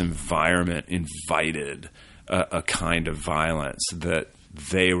that this environment invited a kind of violence that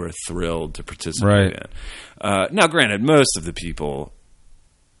they were thrilled to participate in. Now, granted, most of the people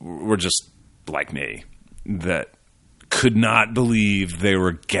were just like me, that could not believe they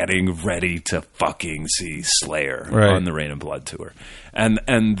were getting ready to fucking see Slayer on the Rain and Blood tour.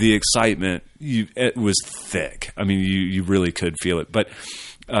 And the excitement, it was thick. I mean, you really could feel it. But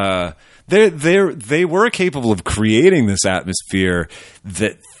they were capable of creating this atmosphere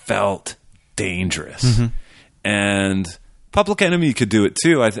that felt dangerous. And Public Enemy could do it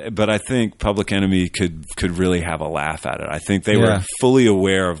too, but I think Public Enemy could really have a laugh at it. I think they were fully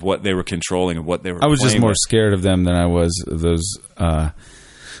aware of what they were controlling and what they were. I was just more scared of them than I was of those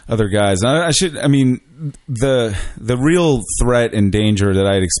other guys. I mean, the real threat and danger that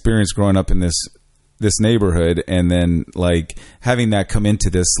I had experienced growing up in this neighborhood, and then like having that come into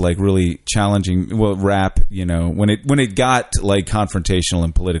this like really challenging rap. You know, when it got like confrontational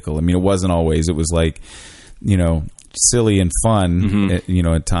and political. I mean, it wasn't always. It was like, you know, silly and fun, you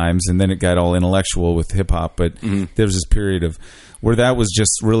know, at times, and then it got all intellectual with hip hop. But there was this period of where that was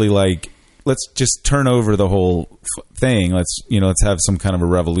just really like, let's just turn over the whole thing. Let's have some kind of a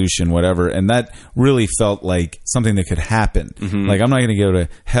revolution, whatever. And that really felt like something that could happen. Like, I'm not going to go to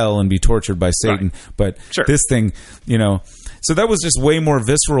hell and be tortured by Satan, but this thing, you know. So that was just way more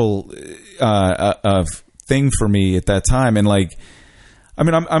visceral thing for me at that time. And like, I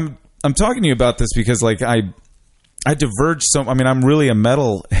mean, I'm talking to you about this because like I diverged so. I mean, I'm really a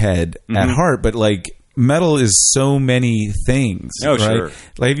metal head at heart, but like metal is so many things. Oh, right? sure.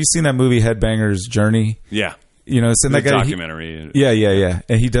 Like, have you seen that movie Headbangers Journey? Yeah. You know, it's in that guy, documentary. Yeah.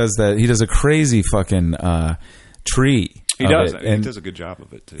 And he does that. He does a crazy fucking tree. He does. And he does a good job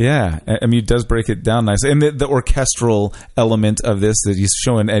of it too. Yeah. I mean, he does break it down nicely. And the orchestral element of this, that he's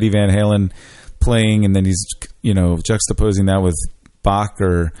showing Eddie Van Halen playing, and then he's, you know, juxtaposing that with Bach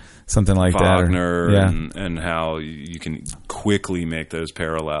or something like Wagner, that, and how you can quickly make those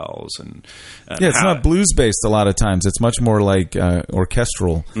parallels. And it's not blues based a lot of times. It's much more like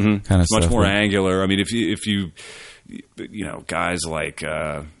orchestral kind of stuff. Much more angular. I mean, if you know, guys like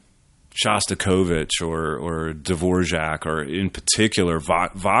Shostakovich or Dvorak, or in particular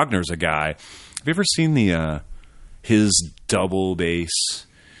Wagner's a guy. Have you ever seen his double bass?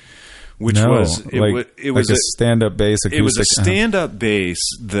 Which was a stand-up bass acoustic. It was a stand-up bass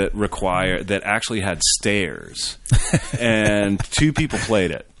that actually had stairs, and 2 people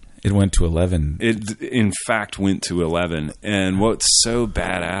played it. It went to 11. It, in fact, went to 11. And what's so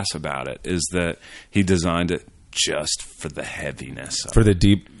badass about it is that he designed it just for the heaviness of for the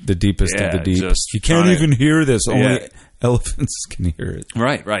deepest of the deep. You can't even hear this. Only elephants can hear it.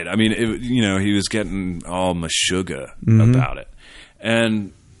 Right. I mean, he was getting all mashuga about it,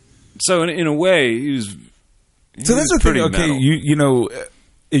 and so in a way, he was. So that's the thing. Okay,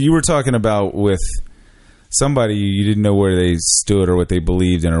 you were talking about with somebody you didn't know where they stood or what they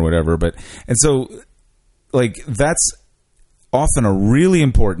believed in or whatever, and so like that's often a really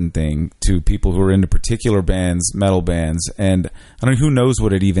important thing to people who are into particular bands, metal bands, and I don't know who knows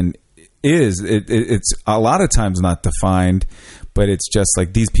what it even is. It's a lot of times not defined, but it's just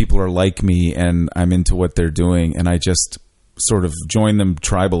like these people are like me and I'm into what they're doing and I just sort of join them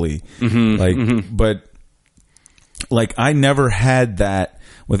tribally. But like I never had that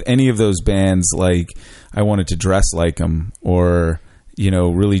with any of those bands. Like I wanted to dress like them or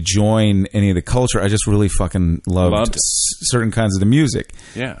really join any of the culture. I just really fucking loved certain kinds of the music.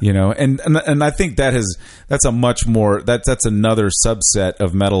 Yeah. And I think that's a much more that's another subset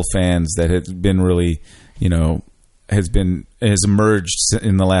of metal fans that has been really, has emerged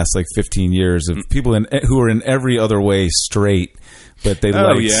in the last like 15 years of people who are in every other way straight, but they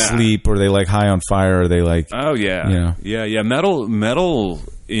Sleep or they like High on Fire or they like metal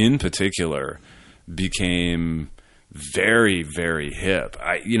in particular became very, very hip.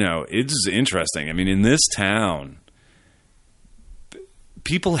 It's interesting. I mean, in this town,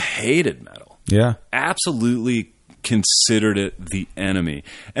 people hated metal. Yeah. Absolutely considered it the enemy.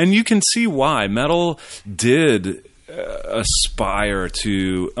 And you can see why. Metal did aspire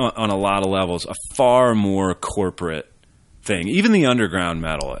to, on a lot of levels, a far more corporate thing. Even the underground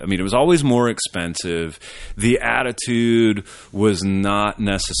metal. I mean, it was always more expensive. The attitude was not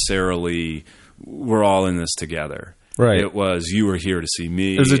necessarily, we're all in this together. Right. It was, you were here to see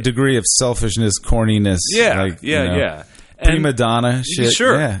me. There's a degree of selfishness, corniness. Yeah. Prima donna shit.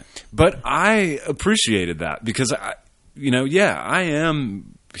 Sure. Yeah. But I appreciated that because, I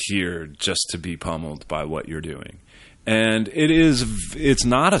am here just to be pummeled by what you're doing. And it's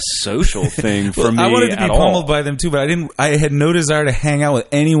not a social thing for me. I wanted to be pummeled all. by them too, but I had no desire to hang out with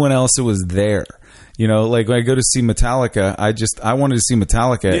anyone else who was there. Like when I go to see Metallica, I wanted to see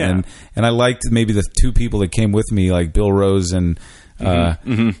Metallica, and I liked maybe the two people that came with me, like Bill Rose and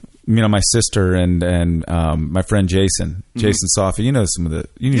my sister and my friend Jason Safi. Some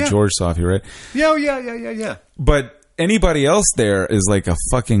of George Safi, right? Yeah. But anybody else there is like a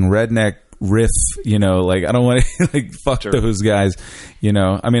fucking redneck riff. Like I don't want to like fuck those guys.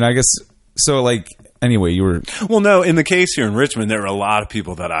 I mean, I guess so. Like. Anyway, you were... Well, no, in the case here in Richmond, there were a lot of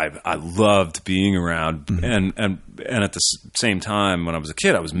people that I loved being around. And at the same time, when I was a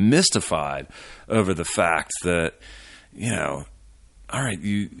kid, I was mystified over the fact that, all right,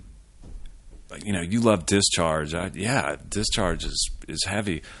 you love Discharge. Discharge is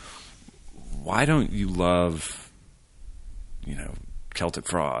heavy. Why don't you love, Celtic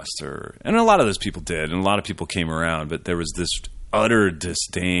Frost? And a lot of those people did, and a lot of people came around, but there was this utter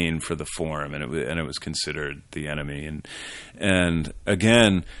disdain for the form, and it was considered the enemy. And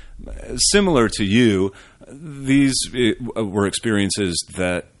again, similar to you, these were experiences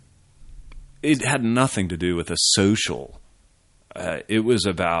that it had nothing to do with a social. It was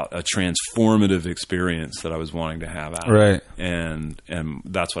about a transformative experience that I was wanting to have out of it. And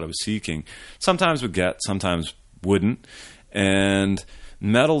that's what I was seeking. Sometimes would get, sometimes wouldn't. And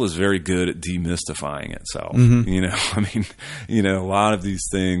metal is very good at demystifying itself. A lot of these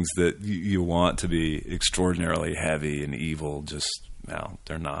things that you want to be extraordinarily heavy and evil,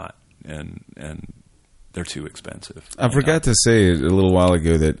 they're not, and they're too expensive. I forgot to say a little while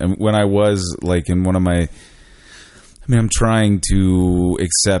ago that when I was like in one of my, I'm trying to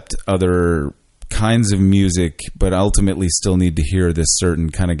accept other kinds of music, but ultimately still need to hear this certain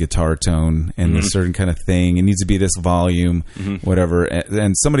kind of guitar tone and this certain kind of thing. It needs to be this volume, whatever.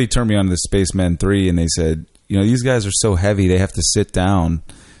 And somebody turned me on to the Spacemen 3 and they said, these guys are so heavy, they have to sit down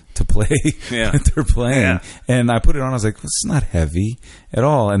to play what they're playing. Yeah. And I put it on, I was like, it's not heavy at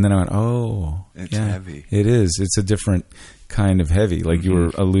all. And then I went, oh, it's heavy. It is. It's a different kind of heavy, like you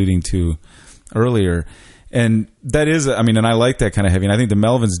were alluding to earlier. And that is, and I like that kind of heavy. And I think the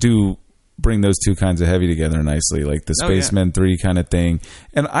Melvins do bring those two kinds of heavy together nicely, like the Spacemen 3 kind of thing.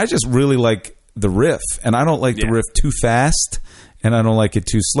 And I just really like the riff, and I don't like the riff too fast, and I don't like it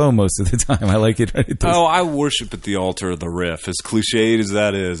too slow most of the time. I like it. I worship at the altar of the riff. As cliched as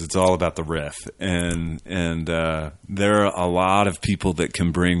that is, it's all about the riff. And there are a lot of people that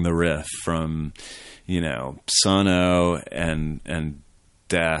can bring the riff from, Son-O and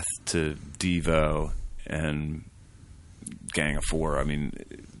Death to Devo and Gang of Four.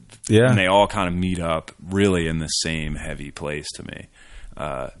 And they all kind of meet up really in the same heavy place to me.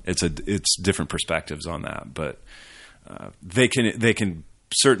 it's different perspectives on that, but they can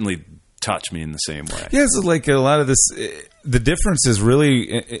certainly touch me in the same way. Yeah, it's like a lot of this. The difference is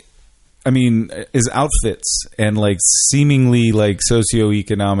really, is outfits and like seemingly like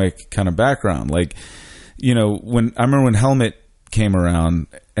socioeconomic kind of background. Like, when I remember when Helmet came around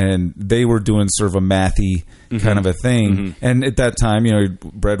and they were doing sort of a mathy kind of a thing, and at that time,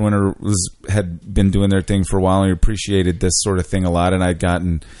 Breadwinner had been doing their thing for a while, and we appreciated this sort of thing a lot. And I'd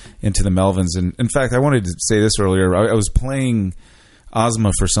gotten into the Melvins, and in fact, I wanted to say this earlier. I was playing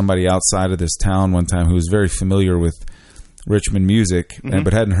Ozma for somebody outside of this town one time who was very familiar with Richmond music,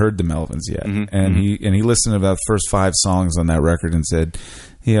 but hadn't heard the Melvins yet. And he listened to about the first 5 songs on that record and said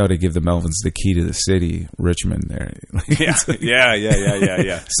he ought to give the Melvins the key to the city, Richmond. There,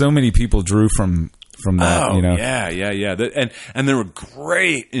 yeah. So many people drew from that. Yeah. And there were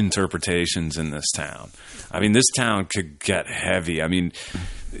great interpretations in this town. I mean, this town could get heavy. I mean,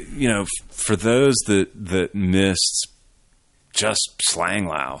 for those that missed just Slang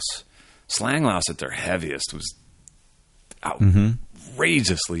Louse at their heaviest was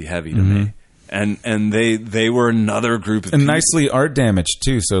outrageously heavy to me, and they were another group of and people. nicely art damaged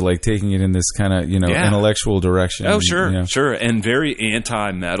too. So like taking it in this kind of intellectual direction. Oh sure, and very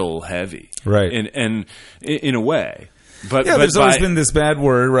anti-metal heavy, right? And in a way. But there's always been this bad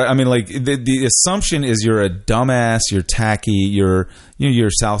word, right? I mean, like the assumption is you're a dumbass, you're tacky, you're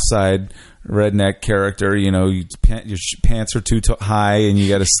South Side redneck character. Your pants are too high, and you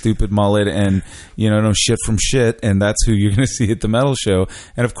got a stupid mullet, and no shit from shit, and that's who you're going to see at the metal show.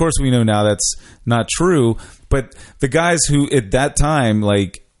 And of course, we know now that's not true. But the guys who at that time,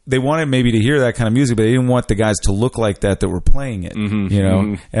 like, they wanted maybe to hear that kind of music, but they didn't want the guys to look like that were playing it,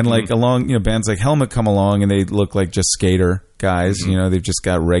 And like along, bands like Helmet come along and they look like just skater guys, they've just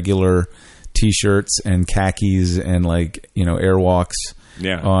got regular t-shirts and khakis and like, Airwalks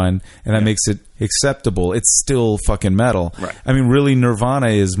on, and that makes it acceptable. It's still fucking metal. Right. I mean, really, Nirvana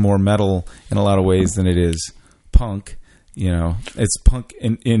is more metal in a lot of ways than it is punk. It's punk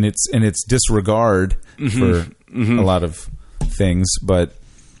in its disregard for a lot of things, but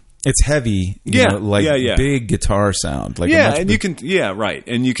it's heavy, big guitar sound. Like right. And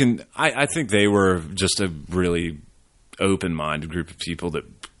you can, I think they were just a really open-minded group of people that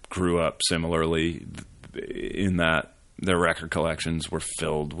grew up similarly in that their record collections were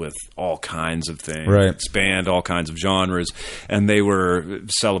filled with all kinds of things, right. Spanned all kinds of genres, and they were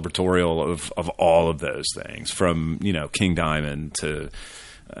celebratorial of all of those things, from, King Diamond to,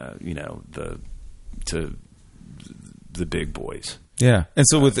 the big boys. Yeah, and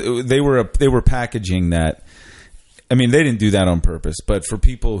so they were packaging that. I mean, they didn't do that on purpose, but for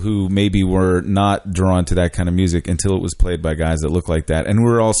people who maybe were not drawn to that kind of music until it was played by guys that look like that, and we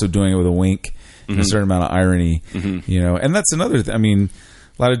were also doing it with a wink, and a certain amount of irony, And that's another. I mean,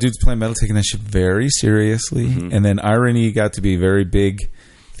 a lot of dudes playing metal taking that shit very seriously, and then irony got to be a very big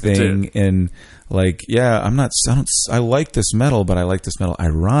thing. And like, I like this metal, but I like this metal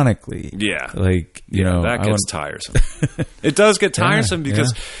ironically. Yeah. Like, that gets tiresome. It does get tiresome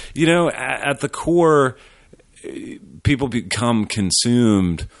because, at the core, people become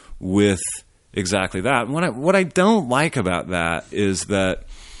consumed with exactly that. What I don't like about that is that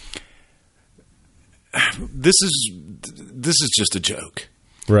this is just a joke.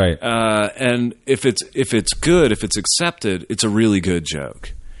 Right. And if it's good, if it's accepted, it's a really good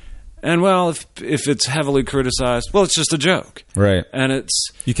joke. And well, if it's heavily criticized, well, it's just a joke, right? And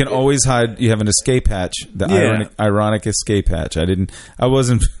you can always hide. You have an escape hatch, ironic escape hatch. I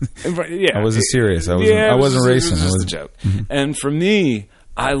wasn't serious. I wasn't racing. It was just a joke. And for me,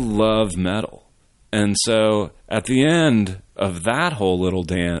 I love metal, and so at the end of that whole little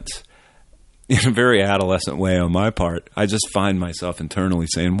dance, in a very adolescent way on my part, I just find myself internally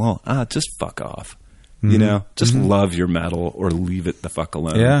saying, "Well, just fuck off." Just love your metal or leave it the fuck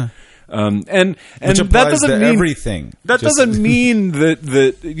alone. Yeah. And which that doesn't mean everything. That doesn't mean that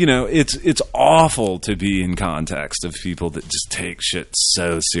it's awful to be in context of people that just take shit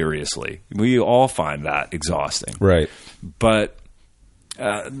so seriously. We all find that exhausting, right? But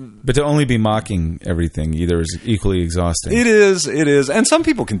to only be mocking everything either is equally exhausting. It is, and some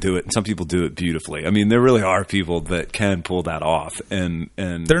people can do it, and some people do it beautifully. I mean, there really are people that can pull that off, and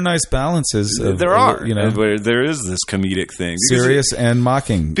there are nice balances. Where there is this comedic thing, serious and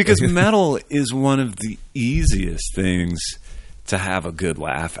mocking, because metal is one of the easiest things to have a good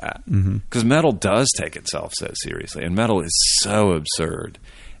laugh at, because metal does take itself so seriously, and metal is so absurd,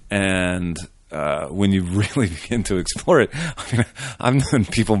 and when you really begin to explore it, I mean, I've known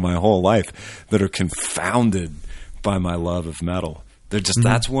people my whole life that are confounded by my love of metal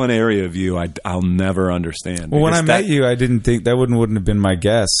That's one area of you I'll never understand. Well, when I met you, I didn't think that wouldn't have been my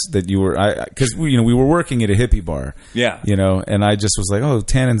guess that you were, because we were working at a hippie bar. Yeah. And I just was like, oh,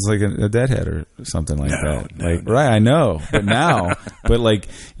 Tannen's like a deadhead or something like that. Right, I know. But now, but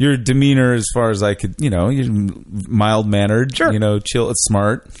your demeanor as far as I could, you're mild-mannered, sure. Chill,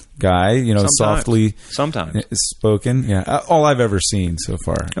 smart guy, softly spoken. Yeah, all I've ever seen so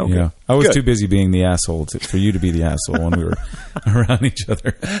far. Okay. I was too busy being the asshole for you to be the asshole when we were around each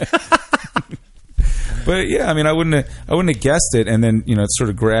other. But yeah, I mean, I wouldn't have guessed it, and then it sort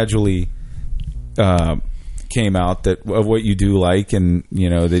of gradually came out that of what you do like, and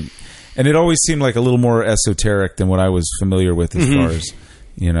that, and it always seemed like a little more esoteric than what I was familiar with as far as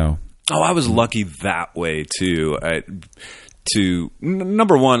Oh, I was lucky that way too.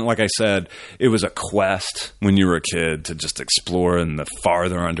 Number one, like I said, it was a quest when you were a kid to just explore, and the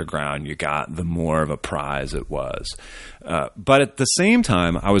farther underground you got, the more of a prize it was. But at the same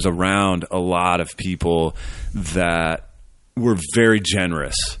time, I was around a lot of people that were very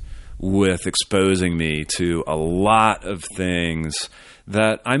generous with exposing me to a lot of things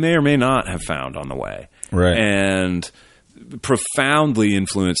that I may or may not have found on the way. Right. And profoundly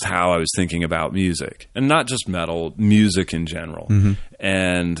influenced how I was thinking about music, and not just metal, music in general. Mm-hmm.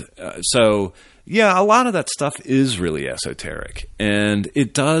 And so, yeah, a lot of that stuff is really esoteric, and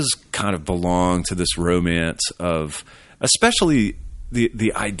it does kind of belong to this romance of, especially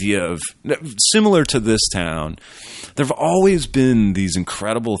the idea of, similar to this town, there have always been these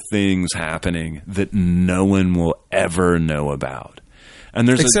incredible things happening that no one will ever know about. And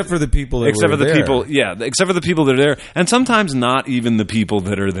except for the people that were there. Except for the people that are there. And sometimes not even the people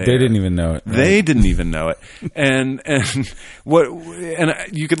that are there. They didn't even know it. Right? They didn't even know it. And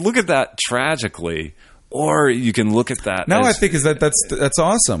you could look at that tragically, or you can look at that I think that's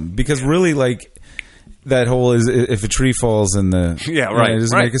awesome, because really, that whole is, if a tree falls in the it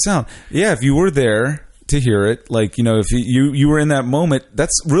doesn't make a sound. Yeah, if you were there to hear it, if you were in that moment,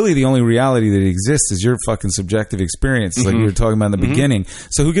 that's really the only reality that exists, is your fucking subjective experience, like you were talking about in the beginning.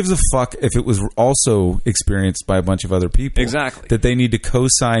 So who gives a fuck if it was also experienced by a bunch of other people? Exactly. That they need to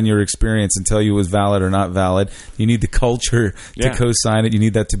co-sign your experience and tell you it was valid or not valid. You need the culture to co-sign it. You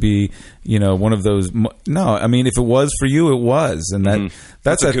need that to be, one of those. No, I mean, if it was for you, it was, and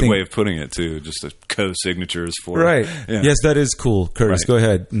that's a good way of putting it too. Just the co-signatures for right. it. Yeah. Yes, that is cool, Curtis. Right. Go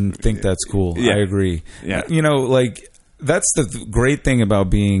ahead and think that's cool. Yeah. I agree. Yeah. That's the great thing about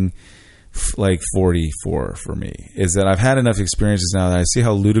being 44 for me, is that I've had enough experiences now that I see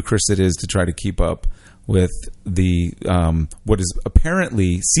how ludicrous it is to try to keep up with the what is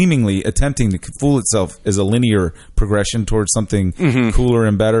apparently, seemingly attempting to fool itself as a linear progression towards something cooler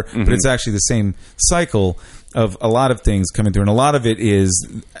and better, but it's actually the same cycle of a lot of things coming through, and a lot of it is,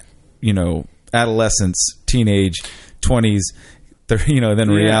 adolescence, teenage, 20s, then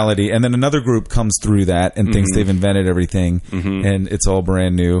reality, and then another group comes through that and thinks they've invented everything, and it's all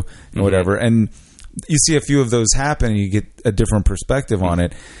brand new and whatever. And you see a few of those happen, and you get a different perspective on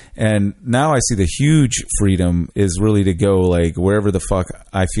it. And now I see the huge freedom is really to go wherever the fuck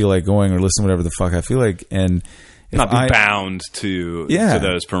I feel like going, or listen to whatever the fuck I feel like, and not be bound to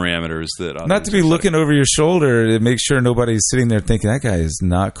those parameters that not to be looking over your shoulder to make sure nobody's sitting there thinking that guy is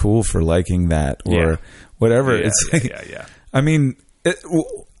not cool for liking that or whatever. Yeah. I mean,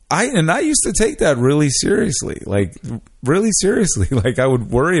 I used to take that really seriously, really seriously. I would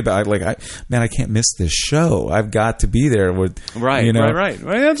worry about I can't miss this show. I've got to be there. Right.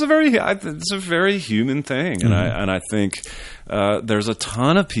 It's a very human thing, and I think there's a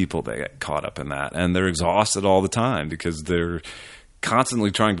ton of people that get caught up in that, and they're exhausted all the time because they're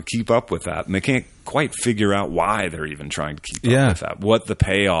constantly trying to keep up with that, and they can't quite figure out why they're even trying to keep up with that, what the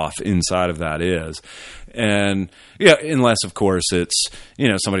payoff inside of that is. And unless of course it's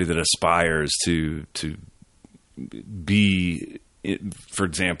somebody that aspires to be, for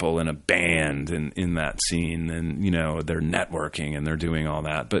example, in a band in that scene, and they're networking and they're doing all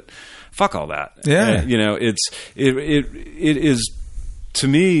that, but fuck all that. It is, to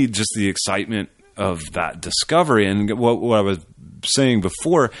me, just the excitement of that discovery, and what I was saying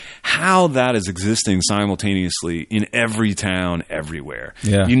before, how that is existing simultaneously in every town, everywhere.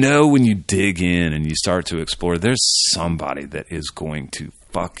 Yeah. When you dig in and you start to explore, there's somebody that is going to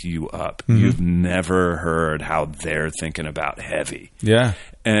fuck you up. You've never heard how they're thinking about heavy. Yeah.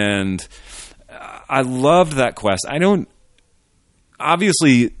 And I loved that quest.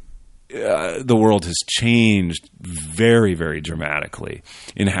 Obviously, the world has changed very, very dramatically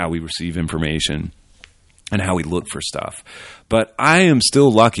in how we receive information and how we look for stuff. But I am still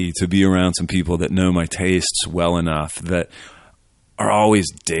lucky to be around some people that know my tastes well enough that are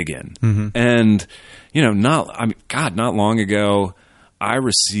always digging. And, not long ago, I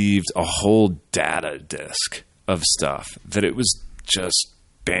received a whole data disk of stuff that it was just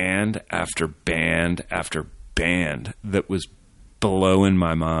band after band after band that was blowing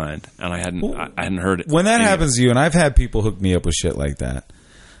my mind, and I hadn't heard it. When that happens to you, and I've had people hook me up with shit like that,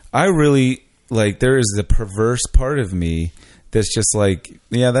 I really like. There is the perverse part of me that's just like,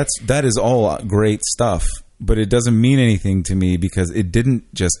 yeah, that is all great stuff, but it doesn't mean anything to me because it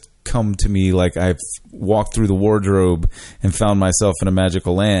didn't just come to me like I've walked through the wardrobe and found myself in a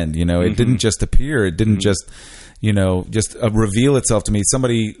magical land. You know, it didn't just appear. It didn't just, you know, just reveal itself to me.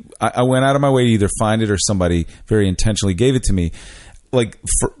 Somebody, I went out of my way to either find it or somebody very intentionally gave it to me. Like,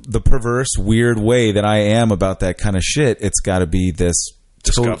 for the perverse, weird way that I am about that kind of shit, it's got to be this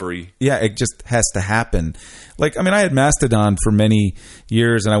discovery. Yeah, it just has to happen. Like, I mean, I had Mastodon for many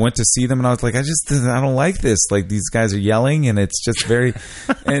years, and I went to see them, and I was like, I don't like this. Like, these guys are yelling, and it's just very,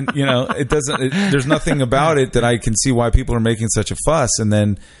 and you know, there's nothing about it that I can see why people are making such a fuss. And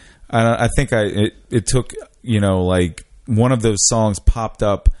then I think it took, you know, like one of those songs popped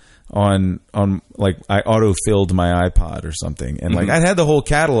up on like I auto-filled my iPod or something, and like I had the whole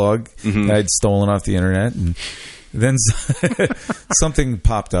catalog that I'd stolen off the internet, and then something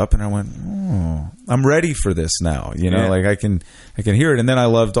popped up and I went, oh, I'm ready for this now. You know, like I can hear it. And then I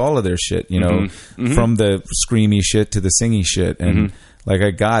loved all of their shit, you know, from the screamy shit to the singy shit. And like,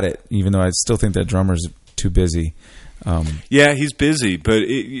 I got it, even though I still think that drummer's too busy. Yeah, he's busy, but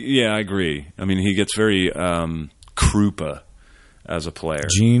I agree. I mean, he gets very Krupa as a player.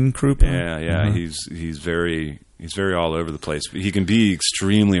 Gene Krupa? Yeah. He's very all over the place. But he can be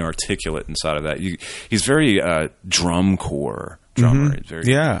extremely articulate inside of that. He's very drum corps drummer.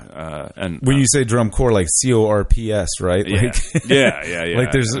 Very, and when you say drum corps, like CORPS, right? Yeah, like, yeah.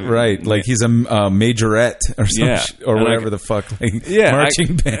 Like there's like he's a majorette or something, or whatever the fuck, like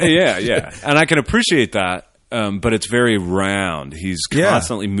marching band. Yeah. And I can appreciate that. But it's very round. He's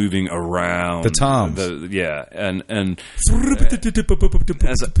constantly moving around the toms.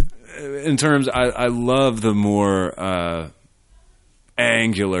 In terms, I love the more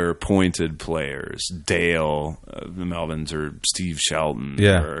angular, pointed players. Dale, the Melvins, or Steve Shelton,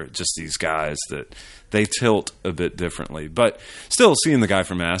 or just these guys that they tilt a bit differently. But still, seeing the guy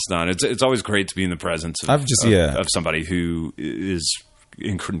from Mastodon, it's always great to be in the presence of somebody who is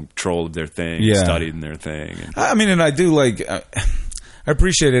in control of their thing, studying their thing. I mean, and I do like, I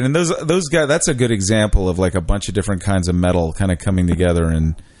appreciate it. And those guys, that's a good example of like a bunch of different kinds of metal kind of coming together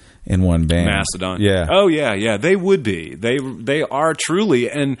in one band. Mastodon. Yeah. Oh yeah. They would be. They are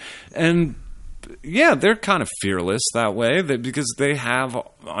truly, and yeah, they're kind of fearless that way because they have,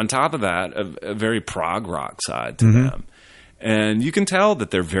 on top of that, a very prog rock side to them. And you can tell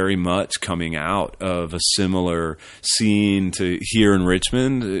that they're very much coming out of a similar scene to here in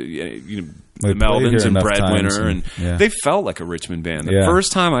Richmond. The Melvins and Breadwinner, and they felt like a Richmond band. The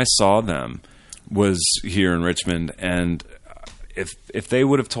first time I saw them was here in Richmond, and if they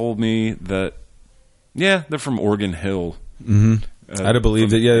would have told me that, they're from Oregon Hill, I'd have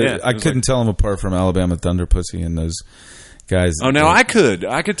believed it. I couldn't tell them apart from Alabama Thunder Pussy and those guys. Oh no, I could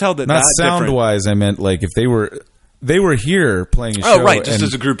tell that. Not sound wise, I meant like if they were here playing a show. Oh, right, just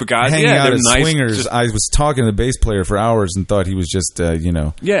as a group of guys. Hanging out as nice, swingers. I was talking to the bass player for hours and thought he was just,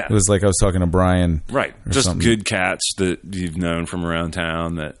 it was like I was talking to Brian. Right, just something. Good cats that you've known from around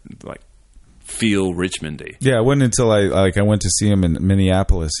town that, like, feel Richmondy. Yeah, it wasn't until I went to see him in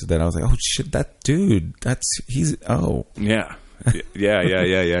Minneapolis that I was like, oh, shit, that dude, Yeah.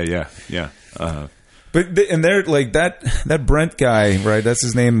 Yeah. But and they're like that Brent guy, right? That's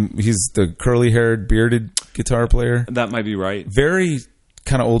his name. He's the curly-haired, bearded guitar player. That might be right. Very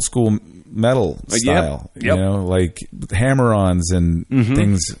kind of old school metal style, you know, like hammer-ons and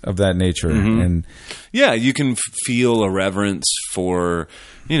things of that nature. And yeah, you can feel a reverence for,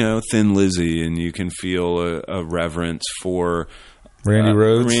 Thin Lizzy, and you can feel a reverence for Randy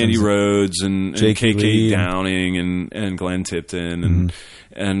Rhoads and J.K. KK Downing and Glenn Tipton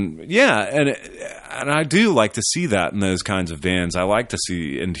and I do like to see that in those kinds of bands. I like to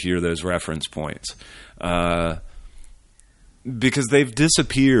see and hear those reference points because they've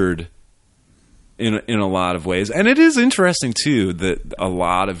disappeared in a lot of ways. And it is interesting too that a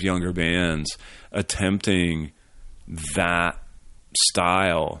lot of younger bands attempting that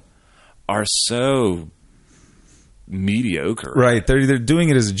style are so mediocre. Right. They're doing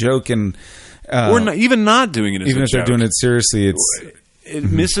it as a joke, and or not doing it as a joke. Even if they're doing it seriously, it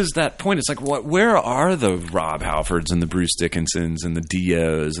misses that point. It's like, where are the Rob Halfords and the Bruce Dickinsons and the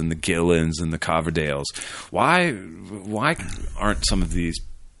Dios and the Gillans and the Coverdales? Why aren't some of these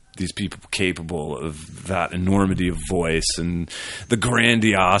people capable of that enormity of voice and the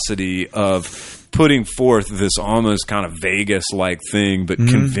grandiosity of putting forth this almost kind of Vegas-like thing, but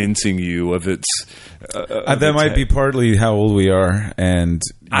convincing you of its. That might be partly how old we are, and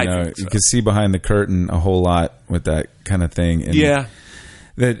you can see behind the curtain a whole lot with that kind of thing. And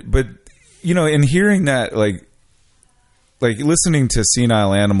but in hearing that, like listening to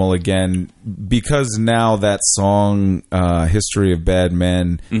Senile Animal again, because now that song, History of Bad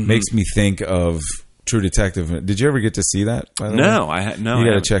Men, makes me think of True Detective. Did you ever get to see that? By the way? No. You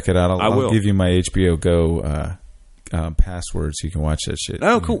got to check it out. I will I'll give you my HBO Go password so you can watch that shit.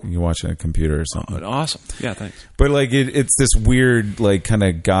 Oh, cool. You can watch it on a computer or something. Awesome. Yeah, thanks. But like it's this weird, like kind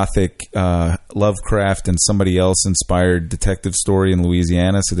of gothic Lovecraft and somebody else inspired detective story in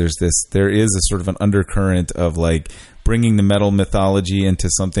Louisiana. So there is a sort of an undercurrent of like bringing the metal mythology into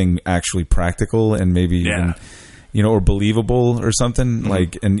something actually practical and maybe even, or believable or something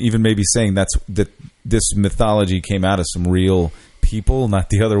like, and even maybe saying that this mythology came out of some real people, not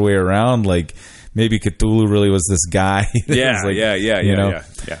the other way around. Like maybe Cthulhu really was this guy. Yeah.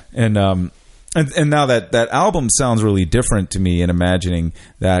 And now that album sounds really different to me in imagining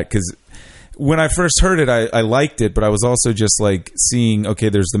that, because when I first heard it, I liked it, but I was also just like seeing, okay,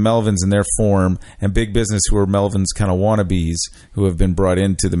 there's the Melvins in their form and Big Business, who are Melvins kind of wannabes who have been brought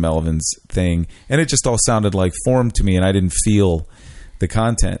into the Melvins thing. And it just all sounded like form to me, and I didn't feel the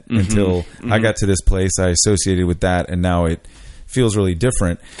content until I got to this place. I associated with that, and now it feels really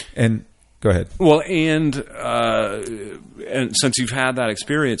different. And go ahead. Well, and since you've had that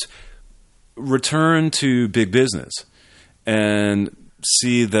experience, return to Big Business and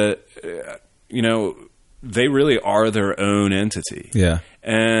see that, they really are their own entity. Yeah.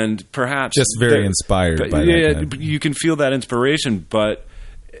 And perhaps just very inspired by that. Yeah, you can feel that inspiration, but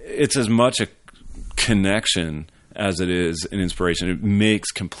it's as much a connection as it is an inspiration. It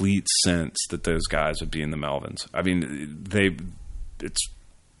makes complete sense that those guys would be in the Melvins. I mean, it's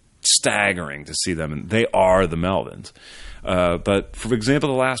staggering to see them, and they are the Melvins. But for example,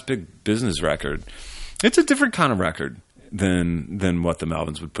 the last Big Business record, it's a different kind of record than what the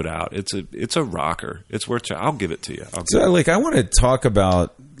Melvins would put out. It's a rocker. It's worth. I'll give it to you. I want to talk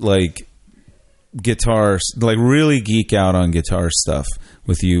about like guitars, like really geek out on guitar stuff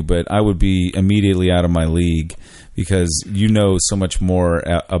with you, but I would be immediately out of my league because you know so much more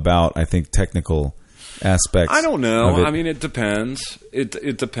about, I think, technical aspects. I don't know. I mean, it depends.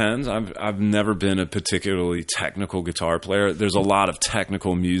 It depends. I've never been a particularly technical guitar player. There's a lot of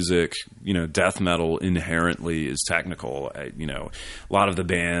technical music. Death metal inherently is technical. A lot of the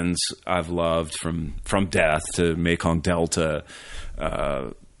bands I've loved, from Death to Mekong Delta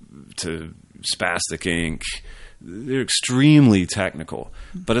to Spastic Inc., they're extremely technical.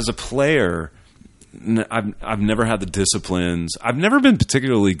 But as a player, I've never had the disciplines. I've never been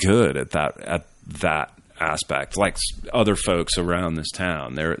particularly good at that aspect, like other folks around this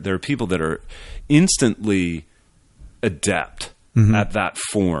town. There are people that are instantly adept at that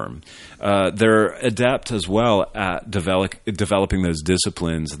form. They're adept as well at developing those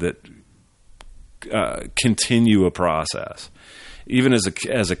disciplines that continue a process. Even as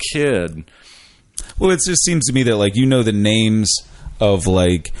a kid. Well, it just seems to me that the names of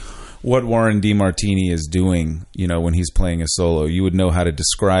what Warren DeMartini is doing, when he's playing a solo, you would know how to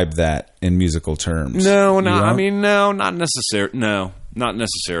describe that in musical terms. No, not necessarily. No, not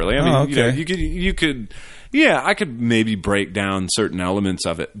necessarily. I mean, okay. You could, I could maybe break down certain elements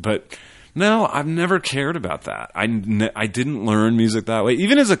of it, but no, I've never cared about that. I didn't learn music that way.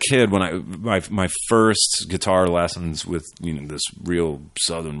 Even as a kid, when my first guitar lessons with this real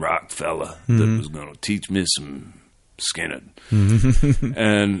Southern rock fella that was going to teach me some Skinner,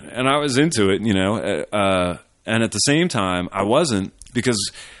 and I was into it, and at the same time I wasn't,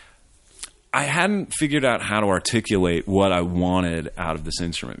 because I hadn't figured out how to articulate what I wanted out of this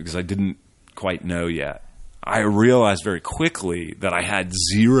instrument, because I didn't quite know yet. I realized very quickly that I had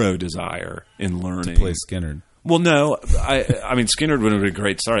zero desire in learning to play Skinner. Well, no, I mean, Skinner would have been a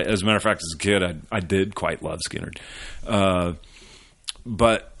great start. As a matter of fact, as a kid, I did quite love Skinner,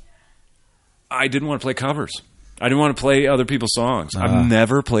 but I didn't want to play covers. I didn't want to play other people's songs. I've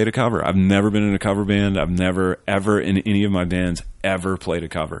never played a cover. I've never been in a cover band. I've never, ever in any of my bands ever played a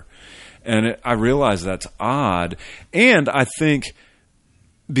cover. And I realized that's odd. And I think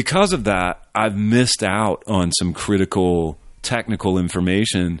because of that, I've missed out on some critical technical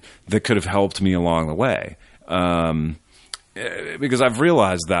information that could have helped me along the way. Because I've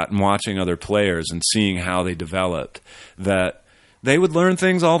realized that in watching other players and seeing how they developed, that they would learn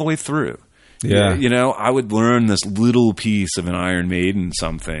things all the way through. Yeah. I would learn this little piece of an Iron Maiden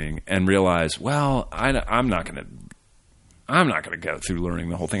something and realize, well, I'm not going to go through learning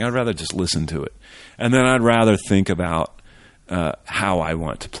the whole thing. I'd rather just listen to it. And then I'd rather think about how I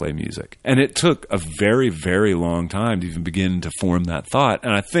want to play music. And it took a very, very long time to even begin to form that thought.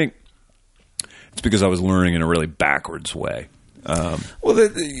 And I think it's because I was learning in a really backwards way. Well,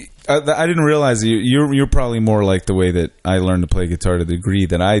 I didn't realize you're probably more like the way that I learned to play guitar to the degree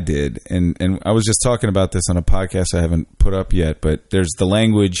that I did. And I was just talking about this on a podcast I haven't put up yet, but there's the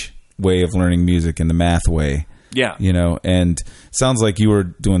language way of learning music and the math way. Yeah. And sounds like you were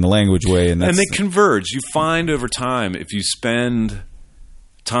doing the language way. And they converge. You find over time, if you spend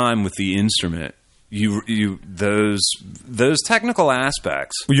time with the instrument, those technical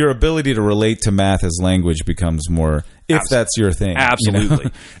aspects, your ability to relate to math as language becomes more, if that's your thing.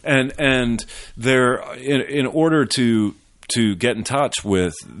 Absolutely. And there, in order to get in touch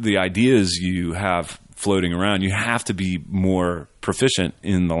with the ideas you have floating around, you have to be more proficient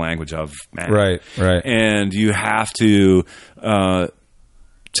in the language of math. Right. And you have to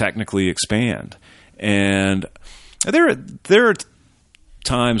technically expand. And there are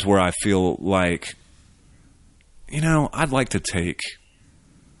times where I feel like, I'd like to take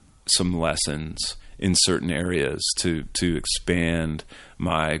some lessons in certain areas to expand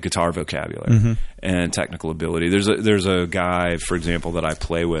my guitar vocabulary and technical ability. There's a guy, for example, that I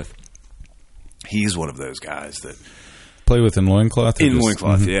play with. He's one of those guys that play with in loincloth.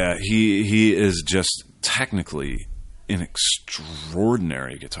 Yeah. He is just technically an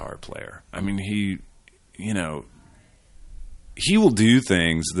extraordinary guitar player. I mean, he will do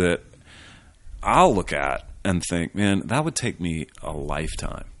things that I'll look at and think, man, that would take me a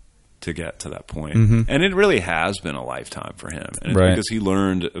lifetime to get to that point. And it really has been a lifetime for him. And it's because he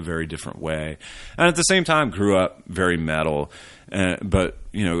learned a very different way. And at the same time grew up very metal, but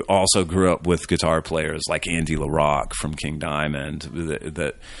also grew up with guitar players like Andy LaRocque from King Diamond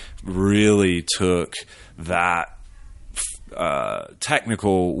that really took that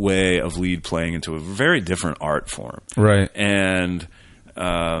technical way of lead playing into a very different art form. Right. And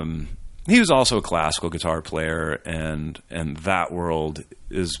he was also a classical guitar player, and that world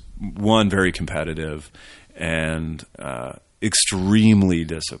is one, very competitive and extremely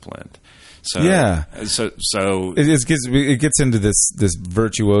disciplined. So yeah, so it gets into this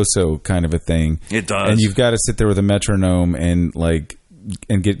virtuoso kind of a thing. It does, and you've got to sit there with a metronome and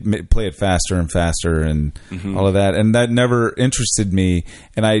play it faster and faster and all of that. And that never interested me.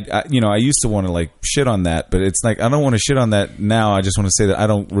 And I used to want to shit on that, but it's like, I don't want to shit on that now. I just want to say that I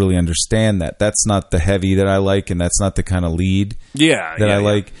don't really understand that. That's not the heavy that I like. And that's not the kind of lead I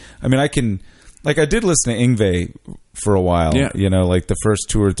like. I mean, I did listen to Yngwie for a while, the first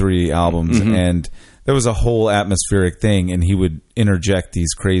 2 or 3 albums. And there was a whole atmospheric thing. And he would interject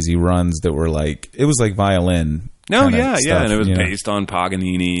these crazy runs that were it was like violin. And it was based on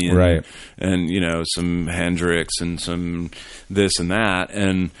Paganini and some Hendrix and some this and that,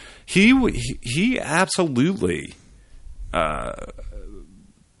 and he absolutely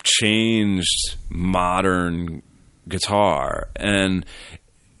changed modern guitar. And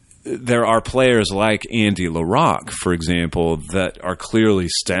there are players like Andy LaRocque, for example, that are clearly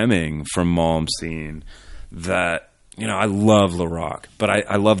stemming from Malmsteen. That I love LaRocque, but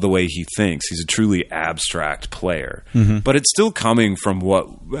I love the way he thinks. He's a truly abstract player. But it's still coming from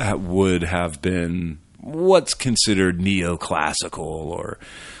what would have been what's considered neoclassical,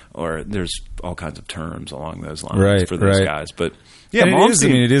 or there's all kinds of terms along those lines for those guys. But yeah,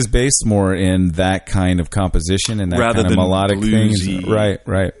 it is based more in that kind of composition and that rather kind of melodic bluesy things.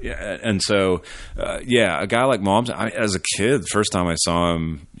 Right. Yeah, and so, a guy like Malmsteen, as a kid, first time I saw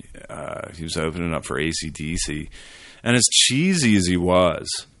him, he was opening up for AC/DC. And as cheesy as he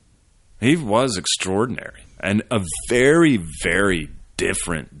was extraordinary and a very, very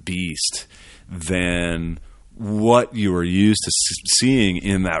different beast than what you were used to seeing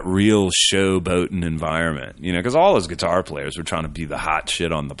in that real showboating environment. Because all those guitar players were trying to be the hot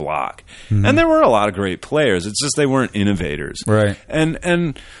shit on the block. And there were a lot of great players. It's just they weren't innovators. Right.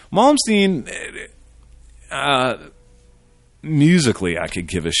 And Malmsteen, musically, I could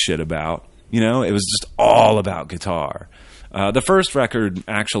give a shit about. It was just all about guitar. The first record,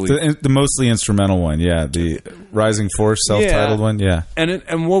 actually, the mostly instrumental one, the Rising Force self-titled one,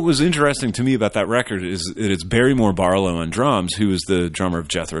 And what was interesting to me about that record is that it's Barrymore Barlow on drums, who is the drummer of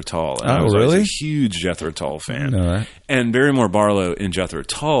Jethro Tull. And I was really? A huge Jethro Tull fan. Right. And Barrymore Barlow in Jethro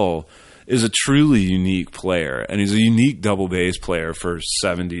Tull is a truly unique player, and he's a unique double bass player for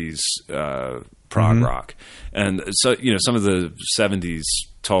 70s prog rock. And so, some of the 70s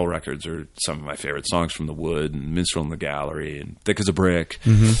Tull records are some of my favorite songs, from The Wood and Minstrel in the Gallery and Thick as a Brick,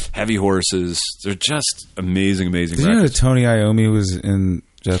 Heavy Horses. They're just amazing Did records. you know that Tony Iommi was in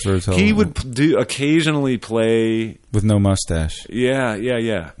Jethro Tull? He would occasionally play with no mustache. Yeah.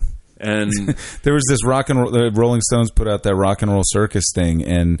 And there was this rock and roll, the Rolling Stones put out that Rock and Roll Circus thing,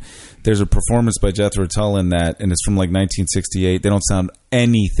 and there's a performance by Jethro Tull in that, and it's from like 1968. They don't sound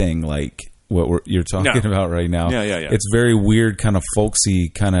anything like what you're talking about right now. Yeah. It's very weird, kind of folksy,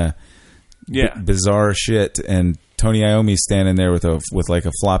 kind of bizarre shit. And Tony Iommi's standing there with like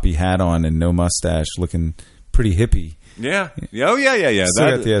a floppy hat on and no mustache, looking pretty hippie. Yeah. Oh yeah.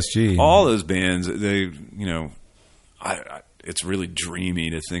 Still got the SG. All those bands, they, it's really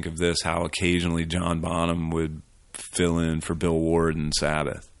dreamy to think of this, how occasionally John Bonham would fill in for Bill Ward and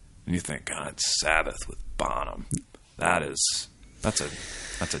Sabbath. And you think, God, Sabbath with Bonham. That's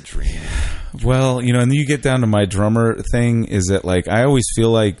a dream. Well, and then you get down to my drummer thing, is that like I always feel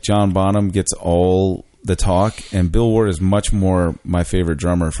like John Bonham gets all the talk, and Bill Ward is much more my favorite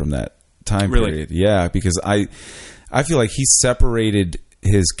drummer from that time period. Yeah, because I feel like he separated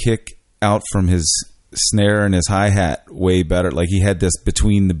his kick out from his snare and his hi-hat way better. Like he had this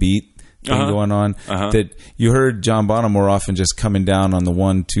between the beat thing going on that you heard John Bonham more often just coming down on the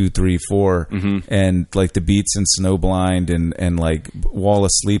 1, 2, 3, 4 and like the beats in Snowblind and like Wall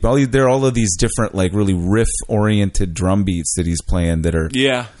of Sleep. There are all of these different like really riff-oriented drum beats that he's playing that are...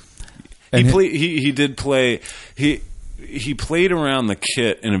 Yeah. He did play... He played around the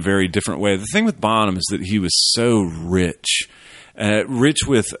kit in a very different way. The thing with Bonham is that he was so rich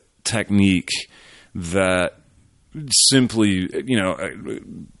with technique that simply,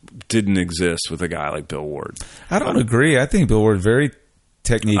 didn't exist with a guy like Bill Ward. I don't agree. I think Bill Ward very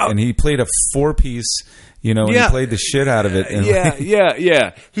technique, and he played a 4-piece, and he played the shit out of it. And he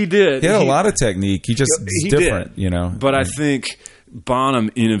did. He had a lot of technique. He just is different, But I think Bonham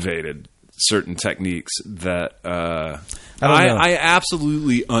innovated certain techniques that I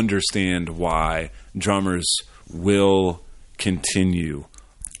absolutely understand why drummers will continue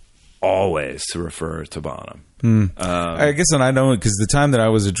always to refer to Bonham. I guess, and I know because the time that I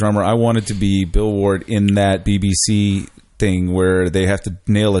was a drummer, I wanted to be Bill Ward in that BBC thing where they have to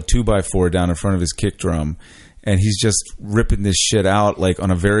nail a 2x4 down in front of his kick drum, and he's just ripping this shit out like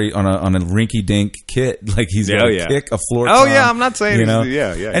on a rinky-dink kit, like he's going to kick a floor tom. I'm not saying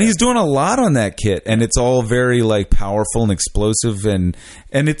and he's doing a lot on that kit, and it's all very like powerful and explosive, and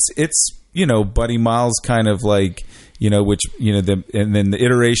it's Buddy Miles kind of like. And then the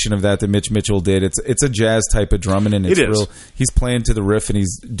iteration of that Mitch Mitchell did. It's a jazz type of drumming, and he's playing to the riff, and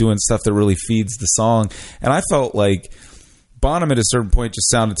he's doing stuff that really feeds the song. And I felt like Bonham at a certain point just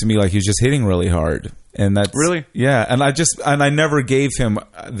sounded to me like he was just hitting really hard, and that's really And I never gave him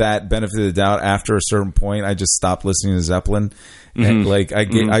that benefit of the doubt. After a certain point, I just stopped listening to Zeppelin, and like I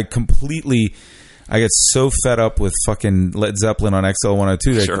get so fed up with fucking Led Zeppelin on XL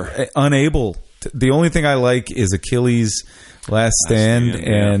 102 unable. The only thing I like is Achilles' Last Stand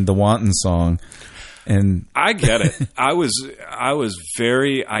and the Wanton song. And I get it. I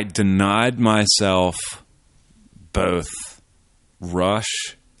denied myself both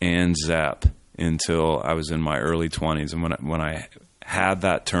Rush and Zepp until I was in my early 20s. And when I had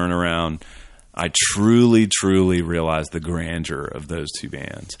that turnaround, I truly, truly realized the grandeur of those two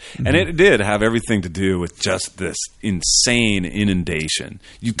bands. And it did have everything to do with just this insane inundation.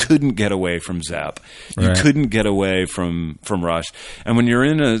 You couldn't get away from Zepp. You couldn't get away from Rush. And when you're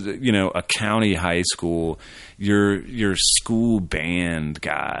in a county high school, your school band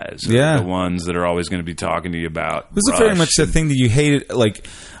guys are the ones that are always going to be talking to you about Was it very much the thing that you hated? Like,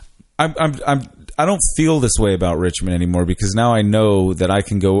 I don't feel this way about Richmond anymore because now I know that I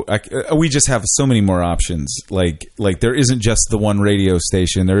can go. We just have so many more options. Like there isn't just the one radio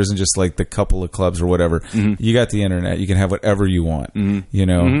station. There isn't just like the couple of clubs or whatever. You got the internet. You can have whatever you want.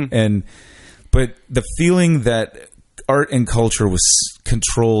 But the feeling that art and culture was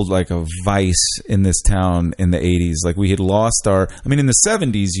controlled like a vice in this town in the 80s. Like we had lost in the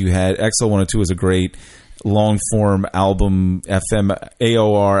 70s you had XL 102 was a great long form album, FM,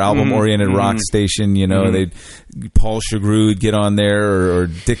 AOR, album oriented rock station. They'd Paul Chagru would get on there or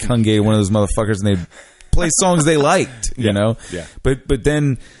Dick Hungate, one of those motherfuckers, and they'd play songs they liked, But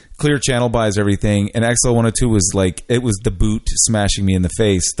then Clear Channel buys everything, and XL 102 was like, it was the boot smashing me in the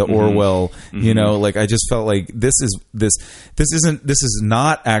face, the Orwell, like I just felt like this is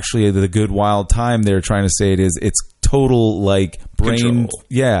not actually the good wild time they're trying to say it is. It's total like brain control.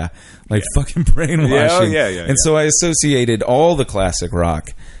 Fucking brainwashing. And so I associated all the classic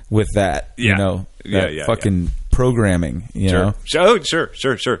rock with that, fucking programming, know. Sure.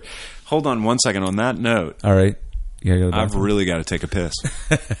 Hold on one second on that note. All right. I've really got to take a piss.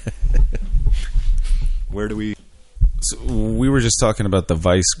 Where do we... So we were just talking about the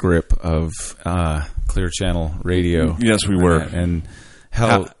vice grip of Clear Channel Radio. Yes, we were. And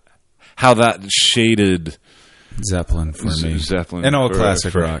how that shaded Zeppelin for me. Zeppelin and all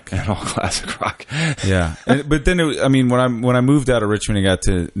classic rock. And all classic rock. Yeah, but then when I moved out of Richmond and got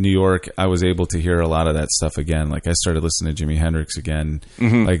to New York, I was able to hear a lot of that stuff again. Like I started listening to Jimi Hendrix again,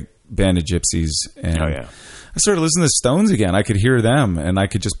 like Band of Gypsies, and I started listening to Stones again. I could hear them, and I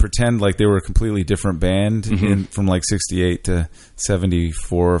could just pretend like they were a completely different band from like 68 to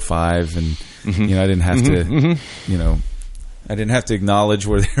 74 or 5, and I didn't have to, I didn't have to acknowledge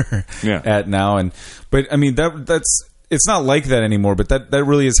where they're at now. But I mean that's it's not like that anymore. But that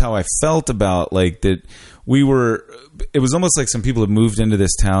really is how I felt about like that. It was almost like some people had moved into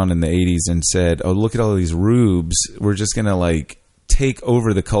this town in the 80s and said, "Oh, look at all these rubes. We're just gonna like take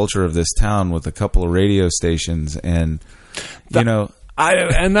over the culture of this town with a couple of radio stations," and and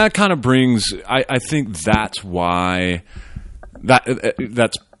that kind of brings. I think that's why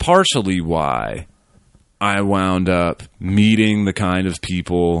that's partially why I wound up meeting the kind of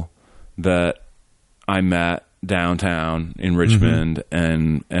people that I met downtown in Richmond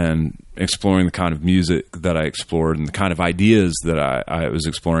and exploring the kind of music that I explored and the kind of ideas that I was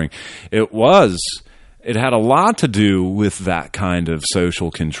exploring. It had a lot to do with that kind of social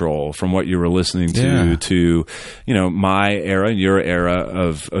control, from what you were listening to my era, your era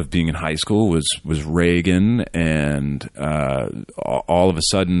of being in high school was Reagan, and all of a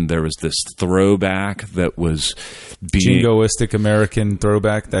sudden there was this throwback that was being jingoistic American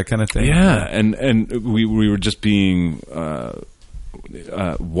throwback, that kind of thing. Yeah, and we were just being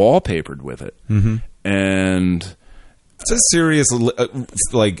wallpapered with it, and. It's a serious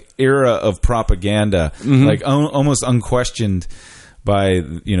like era of propaganda, like almost unquestioned by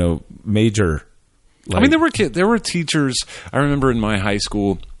major. Like, I mean, there were teachers. I remember in my high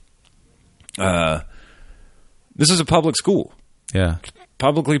school. This is a public school,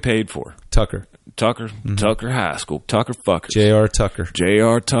 publicly paid for. Tucker High School, Tucker fuckers, J.R. Tucker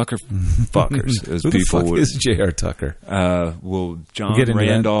fuckers, as Who people the fuck is J.R. Tucker? John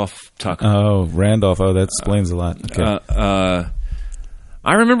Randolph Tucker. Oh, Randolph. Oh, that explains a lot. Okay.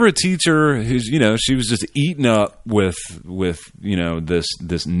 I remember a teacher who's she was just eaten up with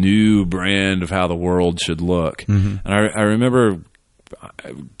this new brand of how the world should look, and I remember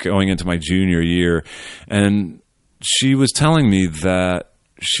going into my junior year, and she was telling me that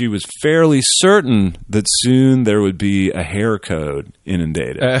she was fairly certain that soon there would be a hair code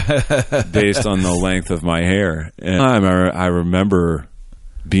inundated based on the length of my hair. And I remember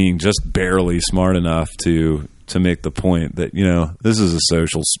being just barely smart enough to make the point that this is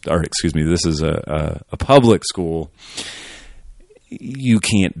this is a public school. You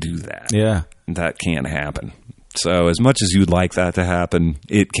can't do that. Yeah, that can't happen. So as much as you'd like that to happen,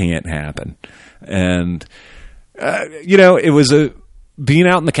 it can't happen. And it was being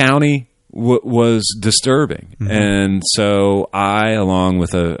out in the county was disturbing. And so I, along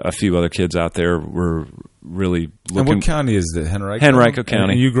with a few other kids out there, were really looking. And what county is it? Henrico? Henrico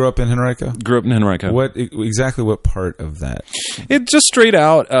County. And you grew up in Henrico? Grew up in Henrico. What part of that? It just straight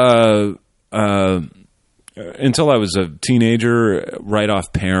out, until I was a teenager, right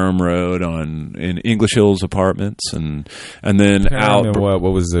off Parham Road in English Hills Apartments, and then Parham out. And what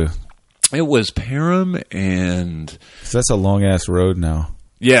was the? It was Parham, and that's a long ass road now.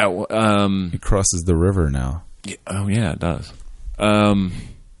 Yeah, it crosses the river now. Oh yeah, it does.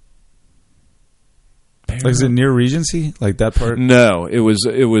 Is it near Regency? Like that part? No, it was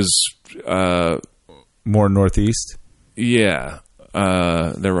more northeast. Yeah,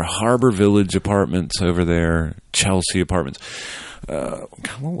 there were Harbor Village Apartments over there, Chelsea Apartments.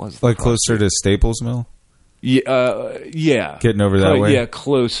 What was like closer to Staples Mill? Yeah, getting over that way. Yeah,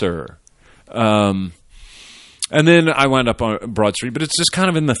 closer. And then I wound up on Broad Street, but it's just kind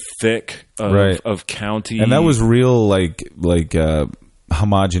of in the thick of county. And that was real, like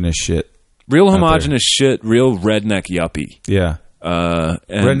homogenous shit. Real homogenous shit. Real redneck yuppie. Yeah.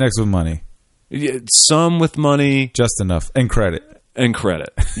 Rednecks with money. Yeah, some with money, just enough, and credit.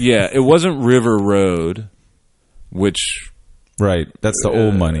 Yeah, it wasn't River Road, which that's the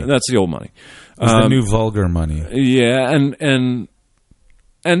old money. That's the old money. It's the new vulgar money. Yeah,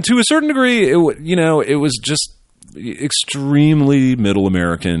 and to a certain degree, it was just extremely middle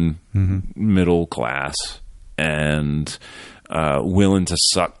American, middle class, and willing to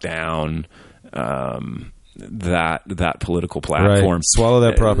suck down that political platform. Right. Swallow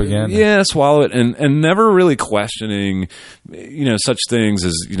that propaganda. Yeah, swallow it, and never really questioning, such things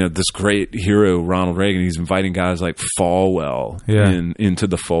as this great hero Ronald Reagan. He's inviting guys like Falwell into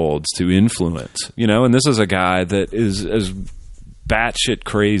the folds to influence. And this is a guy that is as batshit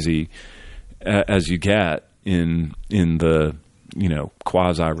crazy as you get in the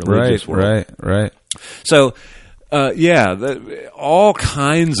quasi-religious world. Right. So all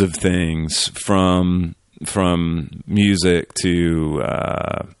kinds of things from from music to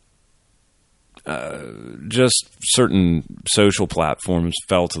just certain social platforms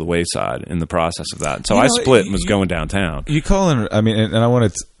fell to the wayside in the process of that. So I split and was going downtown. You call in, I mean, and I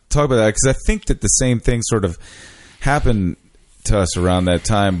want to talk about that because I think that the same thing sort of happened to us around that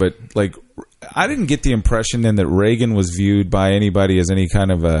time. But like, I didn't get the impression then that Reagan was viewed by anybody as any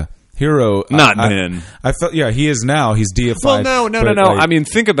kind of a hero. Not then. I felt, yeah, he is now. He's deified. Well, no. Like, I mean,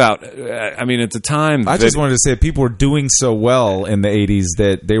 think about. I mean, at the time, I just wanted to say people were doing so well in the '80s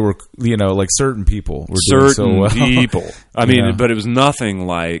that they were, you know, like certain people were doing so well. People. I mean, but it was nothing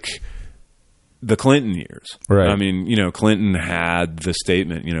like the Clinton years. Right. I mean, you know, Clinton had the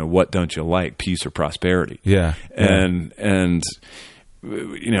statement, you know, what don't you like, peace or prosperity? Yeah. And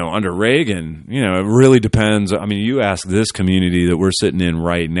you know, under Reagan, you know, it really depends. I mean, you ask this community that we're sitting in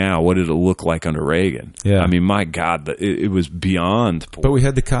right now, what did it look like under Reagan? Yeah. I mean, my God, it was beyond poor. But we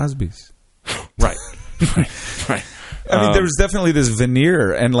had the Cosbys. Right. Right. I mean, there was definitely this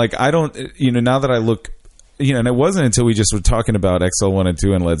veneer. And like, I don't, you know, now that I look, you know, and it wasn't until we just were talking about XL1 and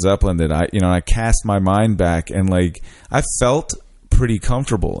 2 and Led Zeppelin that I, you know, I cast my mind back and like, I felt pretty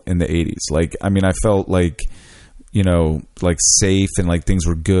comfortable in the 80s. Like, I mean, I felt like, you know, like safe and like things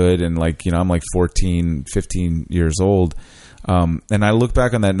were good. And like, you know, I'm like 14, 15 years old. And I look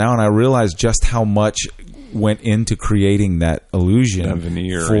back on that now and I realize just how much went into creating that illusion that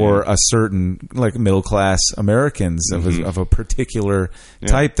veneer, for a certain like middle class Americans of a particular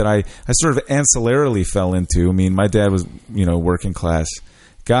type that I sort of ancillarily fell into. I mean, my dad was, you know, working class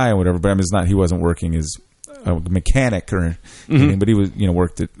guy and whatever, but I mean, it's not, he wasn't working as a mechanic or anything, but he was, you know,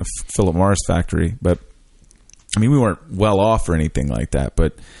 worked at a Philip Morris factory. But I mean, we weren't well off or anything like that,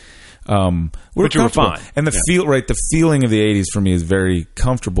 but you were fine. And the feeling of the 80s for me is very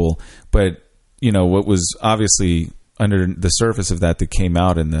comfortable. But you know, what was obviously under the surface of that came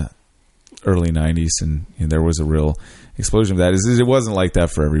out in the early 90s, and there was a real explosion of that. Is it wasn't like that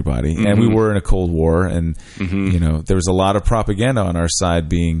for everybody, and we were in a Cold War, and you know, there was a lot of propaganda on our side,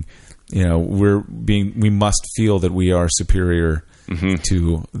 being, you know, we must feel that we are superior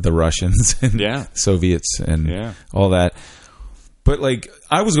to the Russians and Soviets and all that. But like,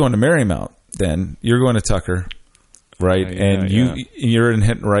 I was going to Marymount then. You're going to Tucker, right? You're in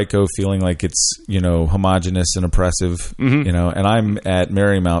Henrico feeling like it's, you know, homogenous and oppressive, you know, and I'm at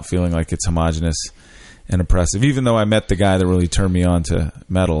Marymount feeling like it's homogenous and oppressive, even though I met the guy that really turned me on to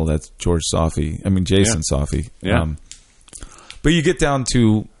metal. That's Jason Soffey. But you get down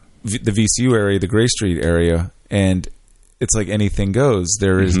to the VCU area, the Gray Street area, and it's like anything goes.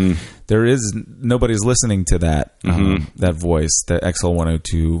 There is nobody's listening to that that voice, that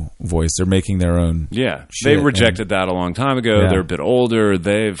XL102 voice. They're making their own. Yeah, they rejected that a long time ago. They're a bit older.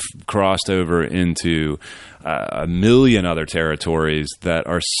 They've crossed over into a million other territories that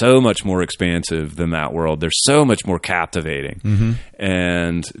are so much more expansive than that world. They're so much more captivating.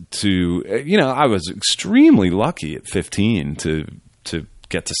 And I was extremely lucky at 15 to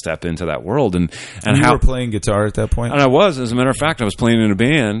get to step into that world, and you were playing guitar at that point. And I was, as a matter of fact, I was playing in a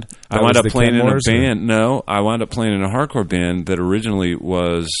band. I wound up playing in a band. No, I wound up playing in a hardcore band that originally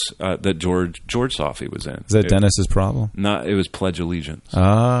was that George Soffey was in. Is that Dennis's Problem? No, it was Pledge Allegiance.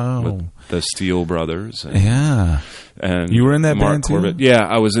 Oh, with the Steel Brothers. And you were in that Mark band too. Corbett. Yeah,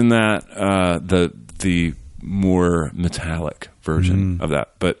 I was in that. The more metallic version of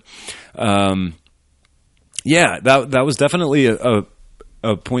that, but that was definitely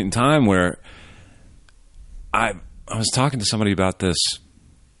a point in time where I was talking to somebody about this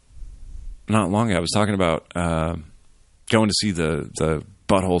not long ago. I was talking about going to see the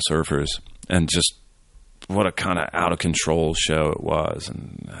Butthole Surfers and just what a kind of out of control show it was,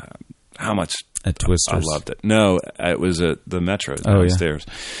 and how much at Twisters. I loved it. No, it was at the Metro downstairs.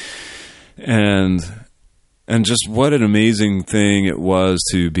 And just what an amazing thing it was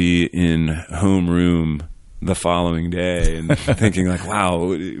to be in homeroom the following day and thinking like,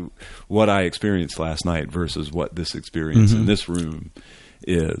 wow, what I experienced last night versus what this experience in this room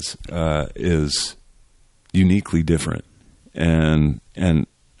is uniquely different, and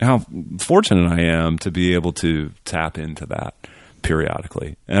how fortunate I am to be able to tap into that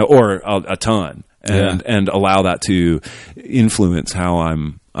periodically, or a ton, and allow that to influence how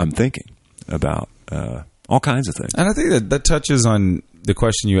I'm thinking about all kinds of things. And I think that touches on the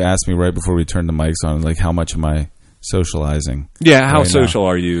question you asked me right before we turned the mics on, like how much am I socializing? Yeah, how social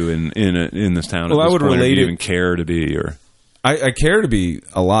are you in this town? Well, I would relate. Do you even care to be, or I care to be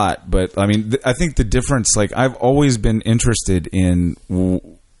a lot, but I mean, I think the difference. Like, I've always been interested in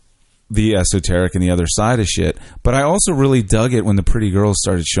the esoteric and the other side of shit. But I also really dug it when the pretty girls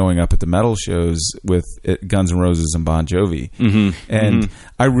started showing up at the metal shows with Guns N' Roses and Bon Jovi. And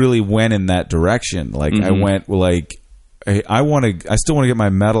I really went in that direction. Like I went like, I still want to get my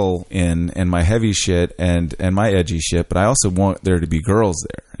metal in and my heavy shit and my edgy shit, but I also want there to be girls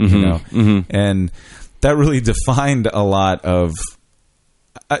there, you know? And that really defined a lot of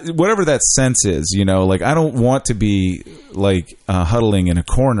whatever that sense is, you know, like I don't want to be like huddling in a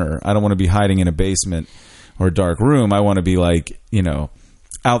corner. I don't want to be hiding in a basement or a dark room. I want to be like, you know,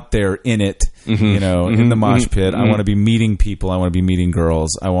 out there in it, you know, in the mosh pit. I want to be meeting people. I want to be meeting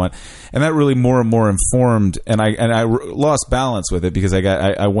girls. And that really more and more informed, and I lost balance with it because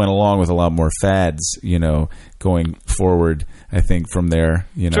I went along with a lot more fads, you know, going forward, I think from there,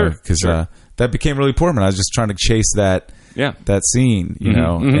 you know, because that became really important. I was just trying to chase that scene, you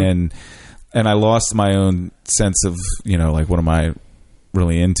know, and I lost my own sense of, you know, like what am I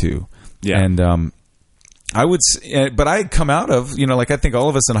really into? Yeah. And but I had come out of, you know, like I think all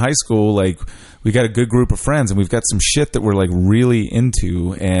of us in high school, like we got a good group of friends and we've got some shit that we're like really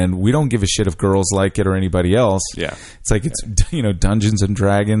into and we don't give a shit if girls like it or anybody else. Yeah. It's like, it's, you know, Dungeons and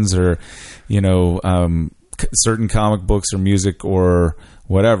Dragons or, you know, certain comic books or music or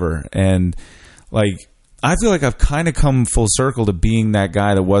whatever. And like, I feel like I've kind of come full circle to being that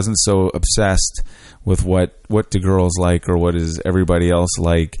guy that wasn't so obsessed with what do girls like or what is everybody else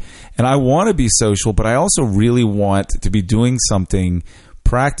like. And I want to be social, but I also really want to be doing something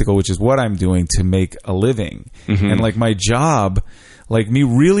practical, which is what I'm doing to make a living. And like my job, like me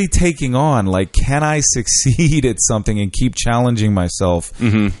really taking on, like, can I succeed at something and keep challenging myself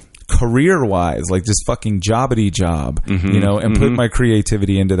career-wise, like just fucking jobbity job, you know, and put my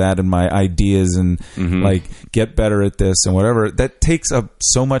creativity into that and my ideas and like get better at this and whatever. That takes up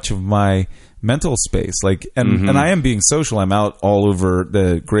so much of my mental space. Like, and I am being social. I'm out all over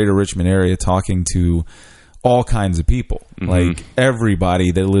the greater Richmond area talking to all kinds of people. Like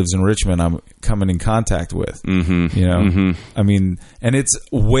everybody that lives in Richmond, I'm coming in contact with, you know, I mean, and it's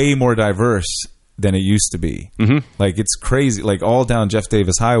way more diverse than it used to be. Like it's crazy. Like all down Jeff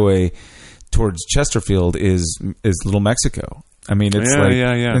Davis Highway towards Chesterfield is Little Mexico. I mean, it's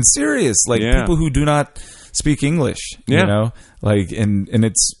and serious, like people who do not speak English, you know, like, and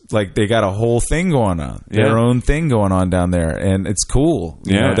it's like, they got a whole thing going on, their own thing going on down there. And it's cool.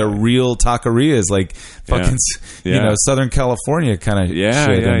 You know, they're real taquerias, like fucking, you know, Southern California kind of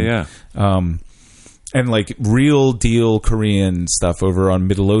shit. And like real deal Korean stuff over on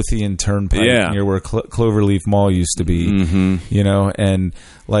Midlothian Turnpike near where Cloverleaf Mall used to be, you know, and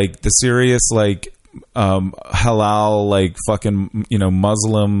like the serious, like, halal, like fucking, you know,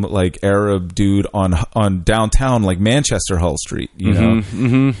 Muslim, like Arab dude on downtown, like Manchester Hull Street, you know,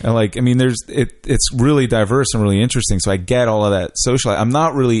 and like, I mean, it's really diverse and really interesting. So I get all of that social. I'm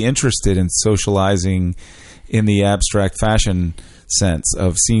not really interested in socializing in the abstract fashion sense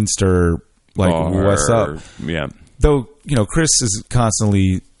of scenester, like what's up. Yeah. Though, you know, Chris is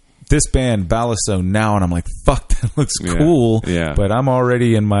constantly this band Ballisto now, and I'm like, fuck, that looks cool. Yeah. But I'm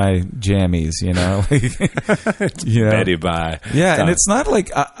already in my jammies, you know. You know? Betty by. Yeah, and it's not like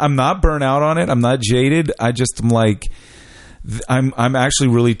I'm not burnt out on it. I'm not jaded. I just am like, I'm actually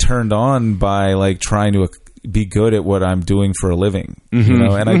really turned on by like trying to be good at what I'm doing for a living. You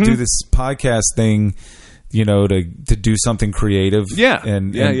know, and I do this podcast thing, you know, to do something creative,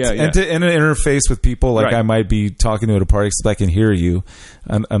 and to interface with people. Like I might be talking to at a party because I can hear you,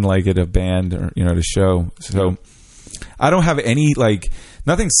 unlike at a band or, you know, at a show. So I don't have any, like,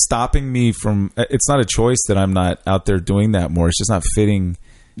 nothing's stopping me from. It's not a choice that I'm not out there doing that more. It's just not fitting.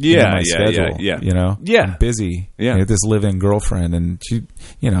 My schedule. You know, I'm busy. I have this live-in girlfriend, and she,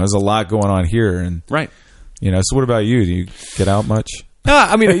 you know, there's a lot going on here, and you know. So what about you? Do you get out much?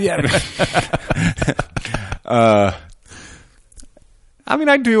 I mean, I mean,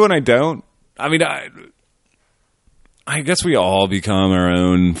 I do and I don't. I mean, I guess we all become our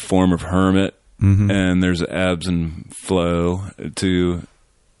own form of hermit, and there's ebbs and flow to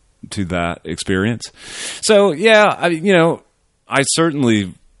that experience. So, yeah, you know, I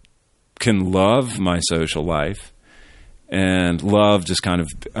certainly can love my social life and love just kind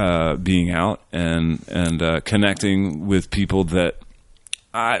of being out and connecting with people that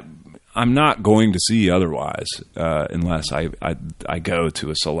I'm not going to see otherwise, unless I go to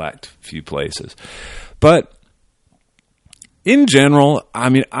a select few places. But in general, I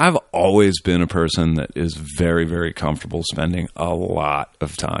mean, I've always been a person that is very, very comfortable spending a lot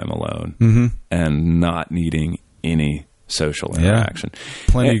of time alone and not needing any social interaction.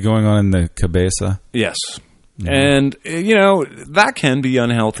 Plenty going on in the cabeza. Yes. And, you know, that can be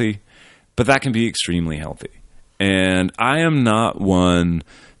unhealthy, but that can be extremely healthy. And I am not one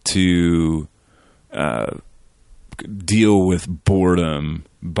to deal with boredom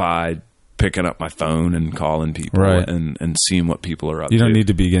by picking up my phone and calling people and seeing what people are up to. You don't need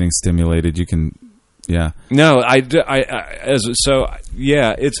to be getting stimulated. You can, yeah. No, it's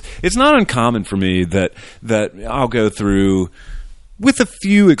not uncommon for me that I'll go through, with a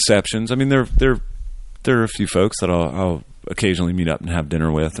few exceptions. I mean, there are a few folks that I'll occasionally meet up and have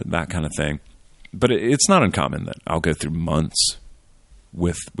dinner with, that kind of thing. But it's not uncommon that I'll go through months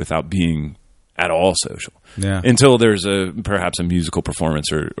without being at all social, until there's perhaps a musical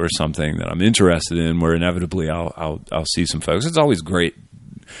performance or something that I'm interested in, where inevitably I'll see some folks. It's always great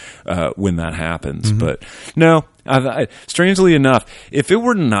when that happens, but no. Strangely enough, if it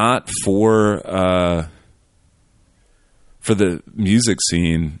were not for the music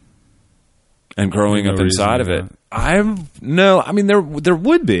scene and growing up inside of it, I mean there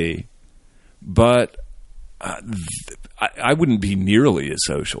would be, but I wouldn't be nearly as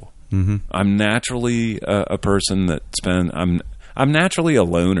social. I'm naturally a person that I'm naturally a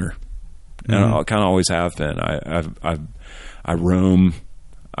loner, and I kind of always have been. I roam.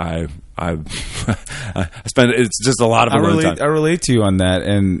 I spend. It's just a lot of alone time. I relate to you on that,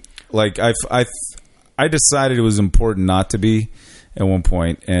 and like I decided it was important not to be at one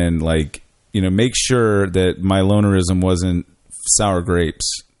point, and like, you know, make sure that my lonerism wasn't sour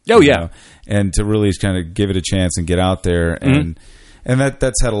grapes. Oh yeah, know? And to really kind of give it a chance and get out there and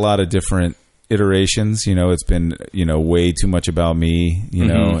that's had a lot of different iterations. You know, it's been, you know, way too much about me, you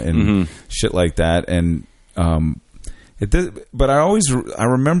know, and shit like that. And but I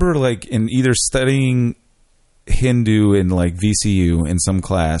remember like in either studying Hindu in like VCU in some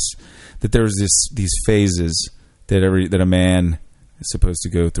class that there was these phases that a man is supposed to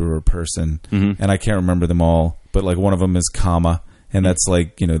go through, or a person, and I can't remember them all, but like one of them is kama, and that's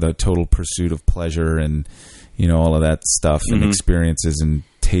like, you know, the total pursuit of pleasure and, you know, all of that stuff and experiences and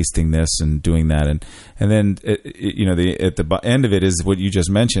tasting this and doing that, and then you know, at the end of it is what you just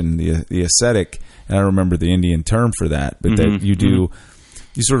mentioned, the ascetic, and I remember the Indian term for that, but that you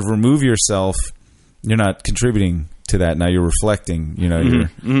sort of remove yourself. You're not contributing to that. Now you're reflecting. You know,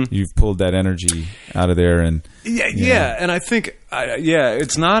 you've pulled that energy out of there, and and I think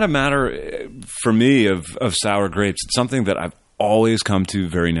it's not a matter for me of sour grapes. It's something that I've always come to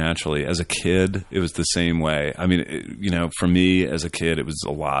very naturally. As a kid, it was the same way. I mean, you know, for me as a kid, it was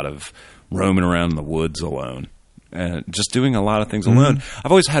a lot of roaming around in the woods alone and just doing a lot of things alone.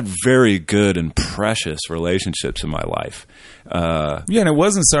 I've always had very good and precious relationships in my life. And it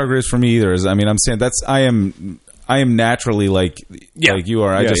wasn't sour grapes for me either. I mean, I'm saying I am naturally like you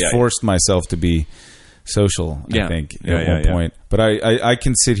are. I just forced myself to be social, I think, at one point. But I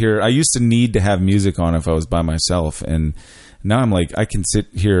can sit here. I used to need to have music on if I was by myself, and now I'm like, I can sit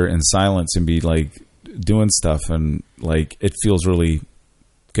here in silence and be like doing stuff, and like it feels really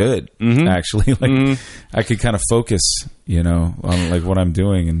good, actually. Like I could kind of focus, you know, on like what I'm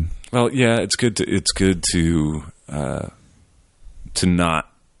doing. And well, yeah, it's good to not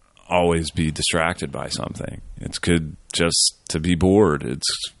always be distracted by something. It's good just to be bored. It's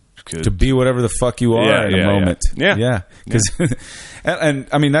good to be whatever the fuck you are in a moment. Yeah. Because, and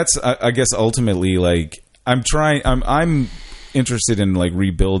I mean, that's, I guess ultimately, like I'm interested in like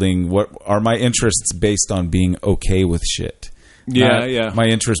rebuilding what are my interests based on being okay with shit. My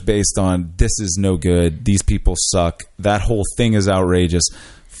interest based on this is no good, these people suck, that whole thing is outrageous,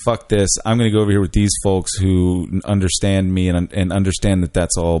 fuck this, I'm going to go over here with these folks who understand me and understand that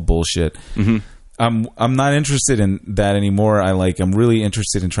that's all bullshit. I'm not interested in that anymore. I'm really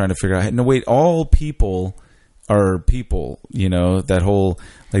interested in trying to figure out, no wait, all people are people, you know, that whole,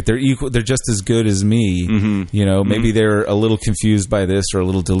 like they're equal, they're just as good as me, you know, maybe they're a little confused by this or a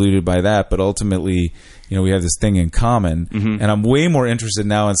little deluded by that, but ultimately, you know, we have this thing in common, and I'm way more interested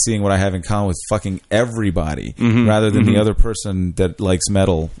now in seeing what I have in common with fucking everybody, rather than the other person that likes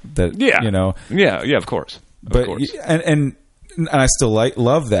metal, that, you know. Of course. But, and I still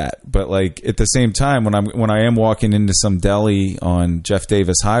love that, but like at the same time, when I am walking into some deli on Jeff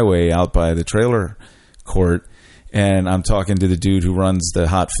Davis Highway out by the trailer court, and I'm talking to the dude who runs the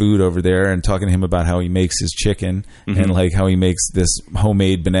hot food over there, and talking to him about how he makes his chicken and like how he makes this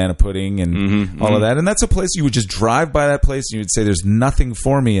homemade banana pudding and all of that. And that's a place you would just drive by that place and you would say, there's nothing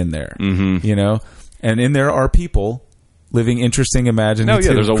for me in there, you know? And in there are people living interesting,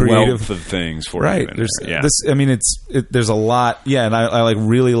 imaginative, there's a creative wealth of things for you. In there's there. this. I mean, there's a lot. Yeah, and I like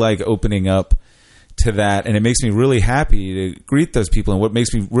really like opening up to that, and it makes me really happy to greet those people. And what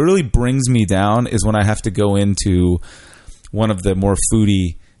really brings me down is when I have to go into one of the more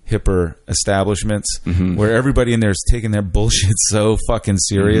foodie hipper establishments where everybody in there is taking their bullshit so fucking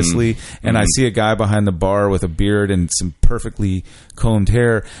seriously. And I see a guy behind the bar with a beard and some perfectly combed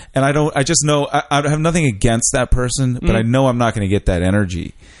hair, and I just know I have nothing against that person, but I know I'm not going to get that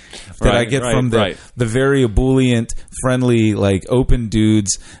energy that I get from the very ebullient, friendly, like open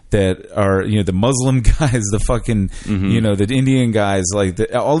dudes that are, the Muslim guys, the fucking, the Indian guys, like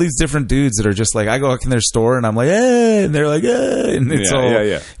all these different dudes that are just like, I go in their store and I'm like, eh, and they're like, eh, and it's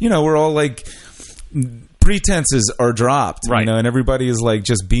we're all like, pretenses are dropped, and everybody is like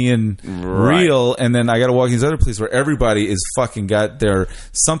just being real. And then I got to walk in these other places where everybody is fucking got their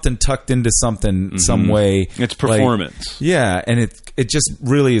something tucked into something some way. It's performance, and it just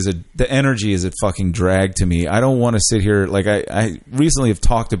really is the energy is a fucking drag to me. I don't want to sit here like I recently have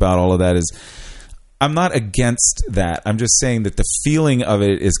talked about all of that. I'm not against that. I'm just saying that the feeling of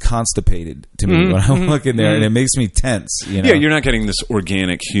it is constipated to me when I look in there, and it makes me tense. Yeah, you're not getting this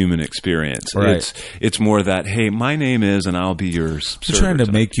organic human experience. Right. It's more that, hey, my name is, and I'll be yours. I'm trying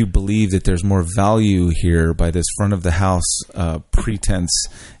to make you believe that there's more value here by this front of the house pretense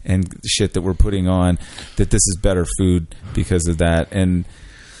and shit that we're putting on, that this is better food because of that.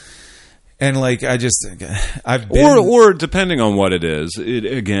 And like I've been, or depending on what it is,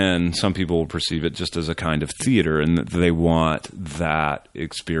 again, some people will perceive it just as a kind of theater, and they want that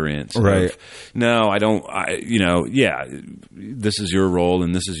experience. Right? No, I don't. This is your role,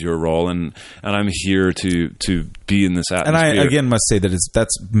 and this is your role, and I'm here to be in this atmosphere. And I again must say that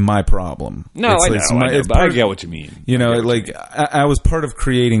that's my problem. No, I get what you mean. I was part of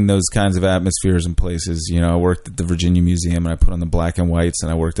creating those kinds of atmospheres and places. I worked at the Virginia Museum, and I put on the black and whites,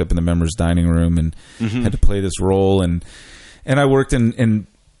 and I worked up in the members' dining room and had to play this role, and I worked in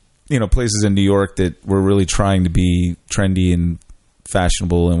places in New York that were really trying to be trendy and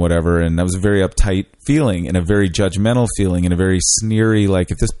fashionable and whatever, and that was a very uptight feeling and a very judgmental feeling and a very sneery,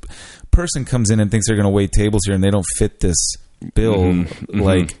 like, if this person comes in and thinks they're going to wait tables here and they don't fit this bill,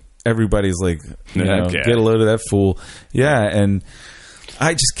 like everybody's like, get a load of that fool. And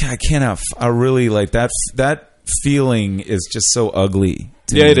I cannot. I really like that feeling is just so ugly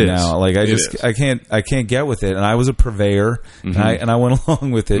to me it is now. Like I can't get with it. And I was a purveyor, and I went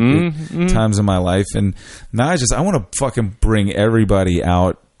along with it at times in my life. And now I want to fucking bring everybody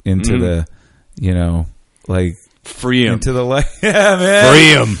out into the, like, free them into the light. Yeah, man,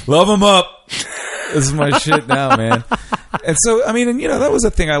 free them, love them up. This is my shit now, man. And so, I mean, that was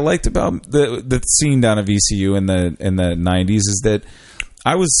the thing I liked about the scene down at VCU in the 90s, is that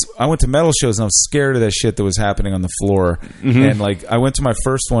I went to metal shows and I was scared of that shit that was happening on the floor. And like, I went to my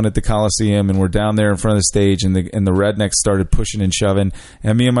first one at the Coliseum, and we're down there in front of the stage, and the rednecks started pushing and shoving,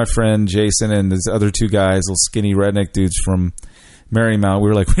 and me and my friend Jason and these other two guys, little skinny redneck dudes from Marymount, we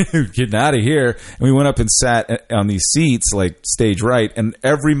were like, we're getting out of here. And we went up and sat on these seats, like stage right. And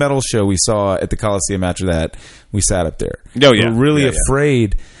every metal show we saw at the Coliseum after that, we sat up there. Oh, yeah. We were really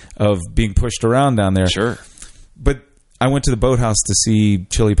afraid of being pushed around down there. Sure. But I went to the Boathouse to see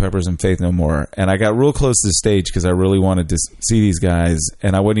Chili Peppers and Faith No More. And I got real close to the stage because I really wanted to see these guys.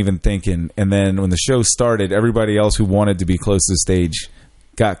 And I wasn't even thinking. And then when the show started, everybody else who wanted to be close to the stage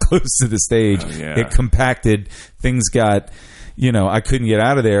got close to the stage. Oh, yeah. It compacted. Things got... I couldn't get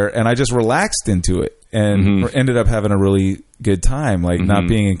out of there, and I just relaxed into it and ended up having a really good time, like not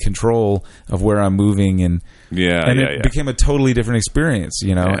being in control of where I'm moving, and it became a totally different experience,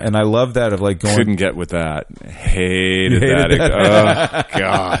 and I love that, of like going... Couldn't get with that. Hated that. Oh,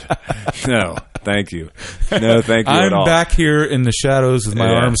 God. No, thank you. No, thank you at all. I'm back here in the shadows with my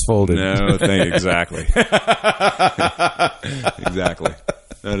arms folded. No, thank you. Exactly. Exactly.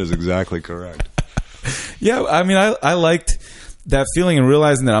 That is exactly correct. Yeah, I mean, I liked that feeling and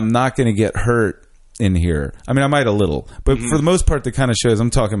realizing that I'm not going to get hurt in here. I mean, I might a little, but for the most part, the kind of shows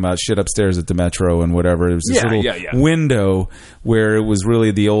I'm talking about, shit upstairs at the Metro and whatever, it was this little window where it was really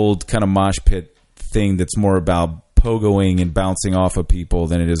the old kind of mosh pit thing that's more about pogoing and bouncing off of people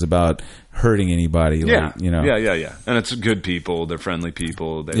than it is about hurting anybody. Yeah, like, And it's good people. They're friendly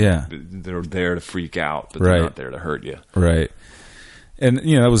people. They're there to freak out, but they're not there to hurt you. Right. And,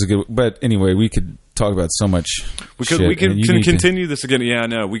 that was a good... But anyway, we could talk about so much shit. We could continue this again. Yeah,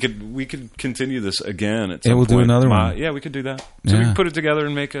 no, we could continue this again at some we'll point. do another one. Yeah, we could do that. So we could put it together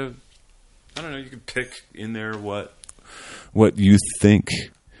and make a... I don't know, you could pick in there what you think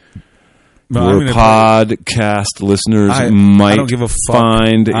your podcast listeners might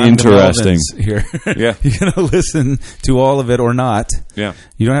find interesting. Here. Yeah. You're going to listen to all of it or not. Yeah.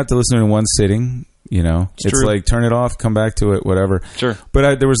 You don't have to listen in one sitting. It's true. Like, turn it off, come back to it, whatever. Sure.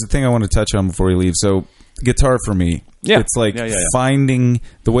 But there was a thing I want to touch on before we leave. So, guitar for me, it's like finding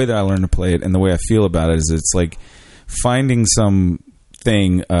the way that I learned to play it, and the way I feel about it is it's like finding some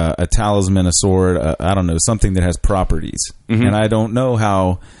thing, a talisman, a sword, I don't know, something that has properties. Mm-hmm. And I don't know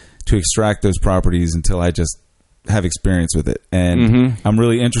how to extract those properties until I just have experience with it. And Mm-hmm. I'm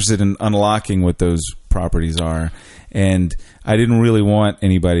really interested in unlocking what those properties are. And I didn't really want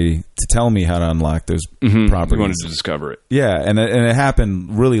anybody to tell me how to unlock those properties. You wanted to discover it. Yeah, and it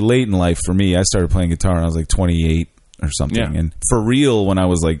happened really late in life for me. I started playing guitar when I was like 28 or something, Yeah. and for real when I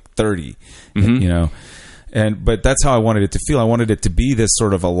was like 30. You know, but that's how I wanted it to feel. I wanted it to be this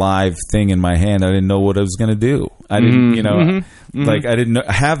sort of alive thing in my hand. I didn't know what I was going to do. I didn't, you know, like I didn't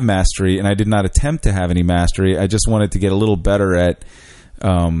have mastery, and I did not attempt to have any mastery. I just wanted to get a little better at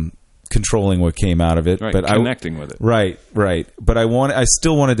controlling what came out of it, Right, but connecting with it. Right. But I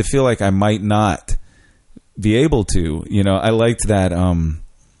still wanted to feel like I might not be able to. You know, I liked that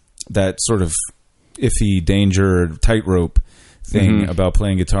that sort of iffy danger tightrope thing about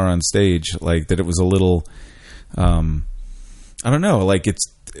playing guitar on stage. Like that, it was a little, I don't know, like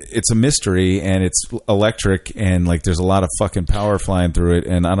it's a mystery and it's electric and like there's a lot of fucking power flying through it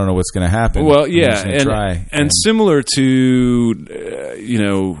and I don't know what's going to happen. Well, I'm yeah, just gonna try. and similar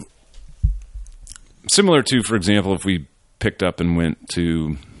to similar to, for example, if we picked up and went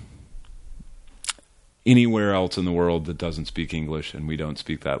to anywhere else in the world that doesn't speak English and we don't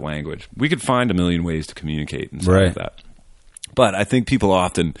speak that language, we could find a million ways to communicate and stuff like that. But I think people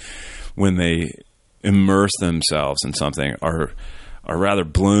often, when they immerse themselves in something, are rather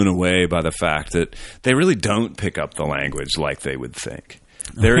blown away by the fact that they really don't pick up the language like they would think.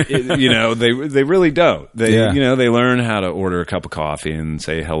 They're, they really don't. They, they learn how to order a cup of coffee and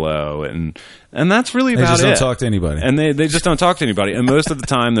say hello, and that's really about it. They just don't talk to anybody, and they just don't talk to anybody. And most of the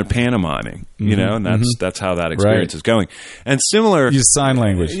time, they're pantomiming, and that's how that experience is going. And similar, use sign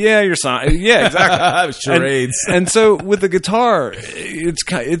language. Yeah, yeah, exactly. Charades. And so with the guitar,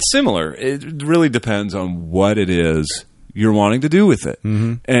 it's similar. It really depends on what it is you're wanting to do with it,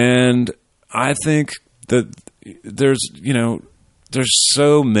 and I think that there's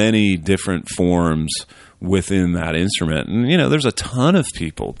so many different forms within that instrument. And, there's a ton of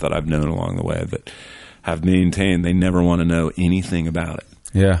people that I've known along the way that have maintained they never want to know anything about it.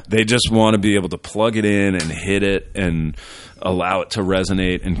 Yeah. They just want to be able to plug it in and hit it and allow it to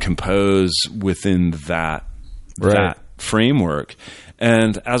resonate and compose within that framework.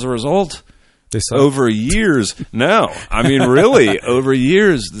 And as a result, over years, really, over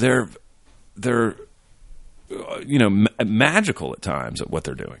years, they're magical at times at what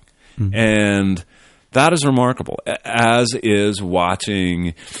they're doing. And that is remarkable, as is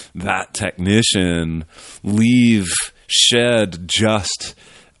watching that technician shed just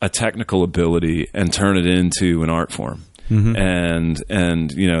a technical ability and turn it into an art form. And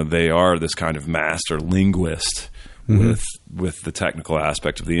they are this kind of master linguist with the technical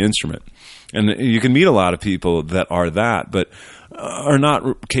aspect of the instrument. And you can meet a lot of people that are that, but are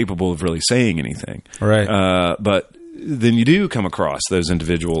not capable of really saying anything. Right. But then you do come across those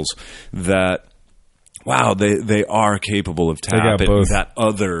individuals that, wow, they are capable of tapping that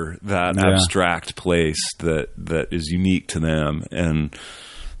abstract place that is unique to them, and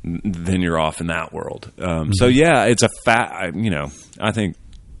then you're off in that world. So yeah, it's a I think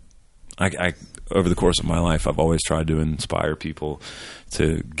I over the course of my life, I've always tried to inspire people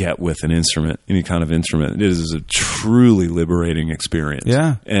to get with an instrument, any kind of instrument. It is a truly liberating experience.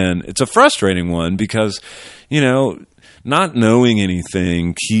 Yeah. And it's a frustrating one because, not knowing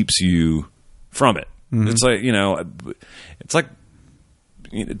anything keeps you from it. It's like,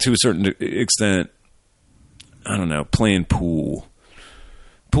 to a certain extent, I don't know, playing pool.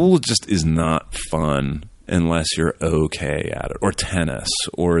 Pool just is not fun unless you're okay at it, or tennis,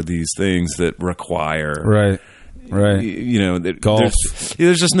 or these things that require golf.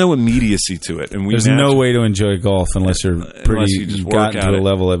 There's just no immediacy to it, and there's no way to enjoy golf unless you're you've gotten to a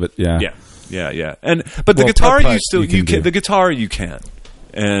level of it. Yeah. But the guitar the guitar you can,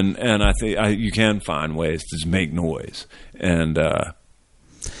 and I think you can find ways to just make noise, and I'd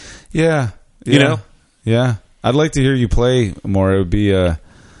like to hear you play more. It would be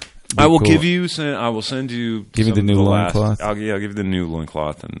I will cool. I will send you. Give me the new loincloth. I'll give you the new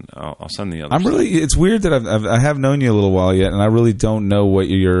loincloth, and I'll send the other. It's weird that I have known you a little while yet, and I really don't know what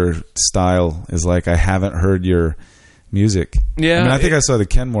your style is like. I haven't heard your music. Yeah, I think I saw the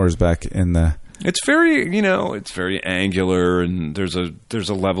Kenmores back in the. It's very, it's very angular, and there's a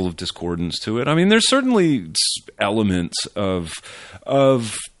level of discordance to it. I mean, there's certainly elements of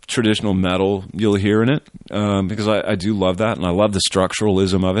traditional metal you'll hear in it, because I do love that, and I love the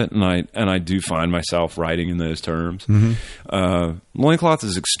structuralism of it, and I do find myself writing in those terms. Loincloth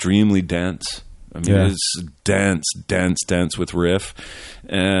is extremely dense. I mean, it's dense with riff,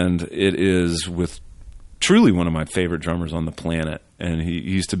 and it is with truly one of my favorite drummers on the planet, and he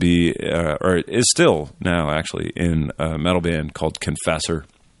used to be, or is still now actually, in a metal band called Confessor.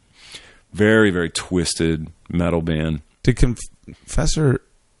 Very, very twisted metal band. Did Confessor?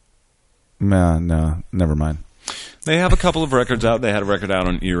 No, never mind. They have a couple of records out. They had a record out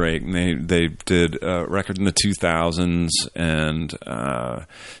on Earache, and they did a record in the 2000s. And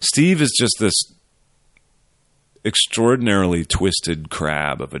Steve is just this extraordinarily twisted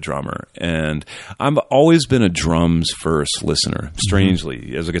crab of a drummer, and I've always been a drums first listener.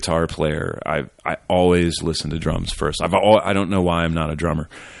 Strangely, as a guitar player, I always listen to drums first. I don't know why I'm not a drummer.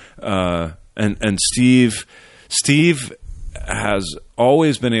 And Steve has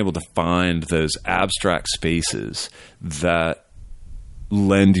always been able to find those abstract spaces that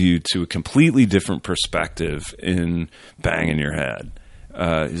lend you to a completely different perspective in banging your head.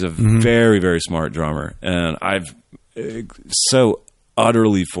 He's a very, very smart drummer, and I've so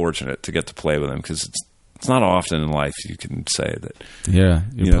utterly fortunate to get to play with him, because it's not often in life you can say that. Yeah,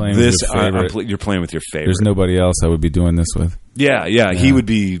 you're playing with your favorite. You're playing with your favorite. There's nobody else I would be doing this with. Yeah. He would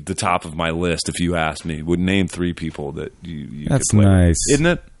be the top of my list if you asked me. Would name 3 people that you That's could play nice, with. Isn't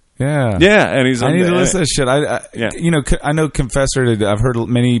it? Yeah, and he's. I need to listen to this shit. I know Confessor. I've heard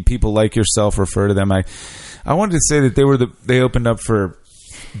many people like yourself refer to them. I wanted to say that they opened up for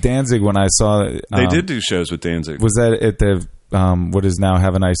Danzig when I saw. They did do shows with Danzig. Was that at the what is now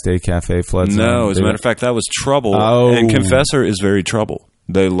Have a Nice Day Cafe Flood Zone? No, as a matter of fact, that was Trouble. Oh. And Confessor is very Trouble.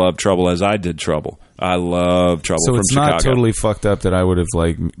 They love Trouble, as I did Trouble. I love Trouble so from it's Chicago. not totally fucked up that I would have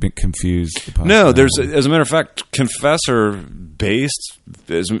been confused. No, as a matter of fact, Confessor based,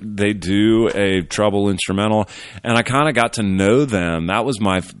 they do a Trouble instrumental, and I kind of got to know them. That was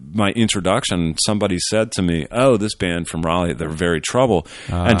my introduction. Somebody said to me, "Oh, this band from Raleigh, they're very Trouble,"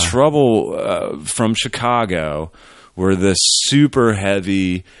 and Trouble from Chicago were this super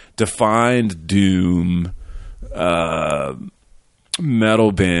heavy, defined doom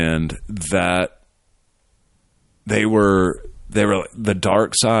metal band that they were the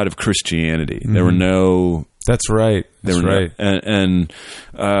dark side of Christianity. Mm-hmm. There were no. That's right. That's right. And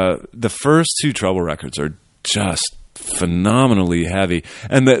the first 2 Trouble records are just phenomenally heavy.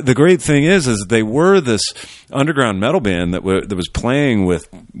 And the great thing is they were this underground metal band that was playing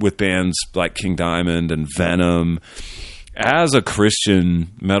with bands like King Diamond and Venom as a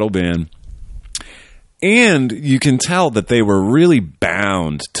Christian metal band. And you can tell that they were really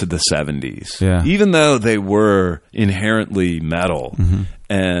bound to the 70s, even though they were inherently metal. Mm-hmm.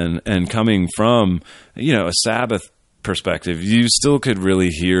 And coming from, a Sabbath perspective, you still could really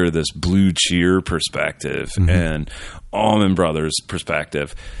hear this Blue Cheer perspective and Allman Brothers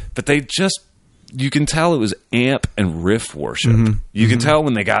perspective. But you can tell it was amp and riff worship. Mm-hmm. You can tell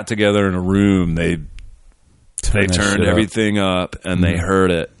when they got together in a room, they turned everything up and they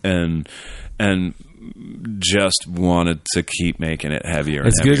heard it and just wanted to keep making it heavier.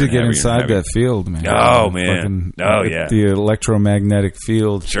 It's good to get inside that field, man. Oh, man. Yeah. The electromagnetic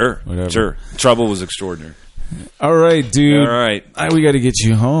field. Sure. Whatever. Sure. Trouble was extraordinary. All right, dude. All right. We got to get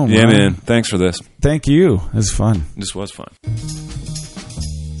you home. Yeah, man. Thanks for this. Thank you. It was fun. This was fun.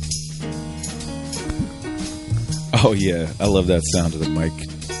 Oh, yeah. I love that sound of the mic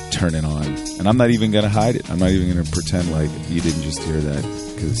turning on. And I'm not even going to hide it. I'm not even going to pretend like you didn't just hear that,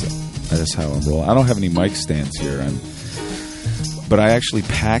 because that's how I'm rolling. I don't have any mic stands here, but I actually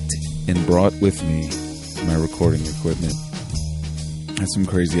packed and brought with me my recording equipment. That's some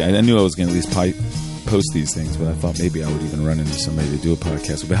crazy. I knew I was going to at least post these things, but I thought maybe I would even run into somebody to do a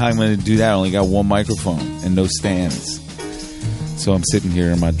podcast. But how am I going to do that? I only got one microphone and no stands. So I'm sitting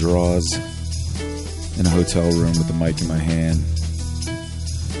here in my drawers in a hotel room with the mic in my hand.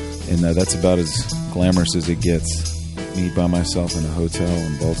 And that's about as glamorous as it gets. Me by myself in a hotel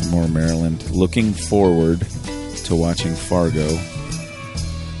in Baltimore, Maryland, looking forward to watching Fargo,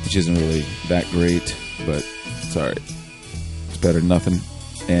 which isn't really that great, but it's all right. It's better than nothing.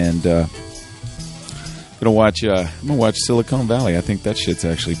 And I'm gonna watch Silicon Valley. I think that shit's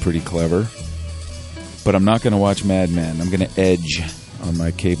actually pretty clever. But I'm not gonna watch Mad Men. I'm gonna edge on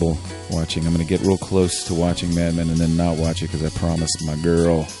my cable watching. I'm gonna get real close to watching Mad Men and then not watch it, because I promised my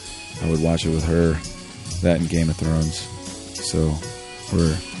girl I would watch it with her. That and Game of Thrones. So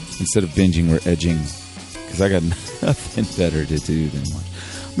instead of binging, we're edging, because I got nothing better to do than watch.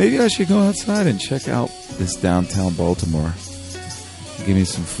 Maybe I should go outside and check out this downtown Baltimore. Give me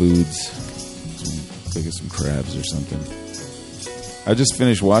some foods, go get some crabs or something. I just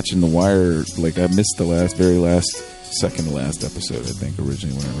finished watching The Wire. Like, I missed the second to last episode, I think,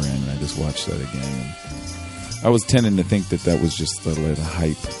 originally when it ran, and I just watched that again. And I was tending to think that was just a little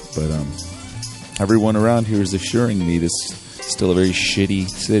hype, but everyone around here is assuring me this is still a very shitty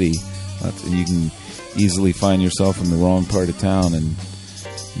city. easily find yourself in the wrong part of town and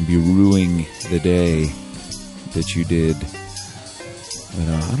be ruining the day that you did. But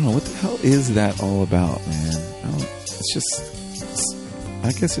I don't know, what the hell is that all about, man?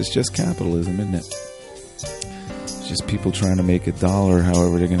 I guess it's just capitalism, isn't it? It's just people trying to make $1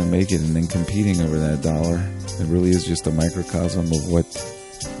 however they're going to make it, and then competing over that dollar. It really is just a microcosm of what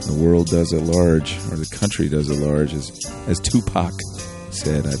the world does at large, or the country does at large, as Tupac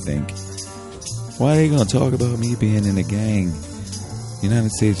said, I think. Why are you going to talk about me being in a gang? The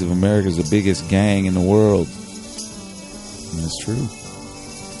United States of America is the biggest gang in the world. And that's true.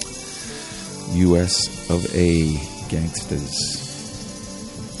 U.S. of A. Gangsters.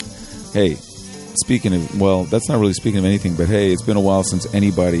 Hey, speaking of, well, that's not really speaking of anything, but hey, it's been a while since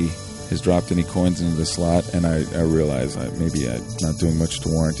anybody has dropped any coins into the slot, and I realize maybe I'm not doing much to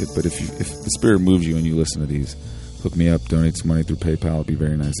warrant it, but if the spirit moves you and you listen to these, hook me up, donate some money through PayPal. It'd be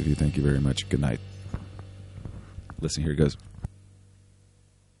very nice of you. Thank you very much. Good night. Listen, here it goes.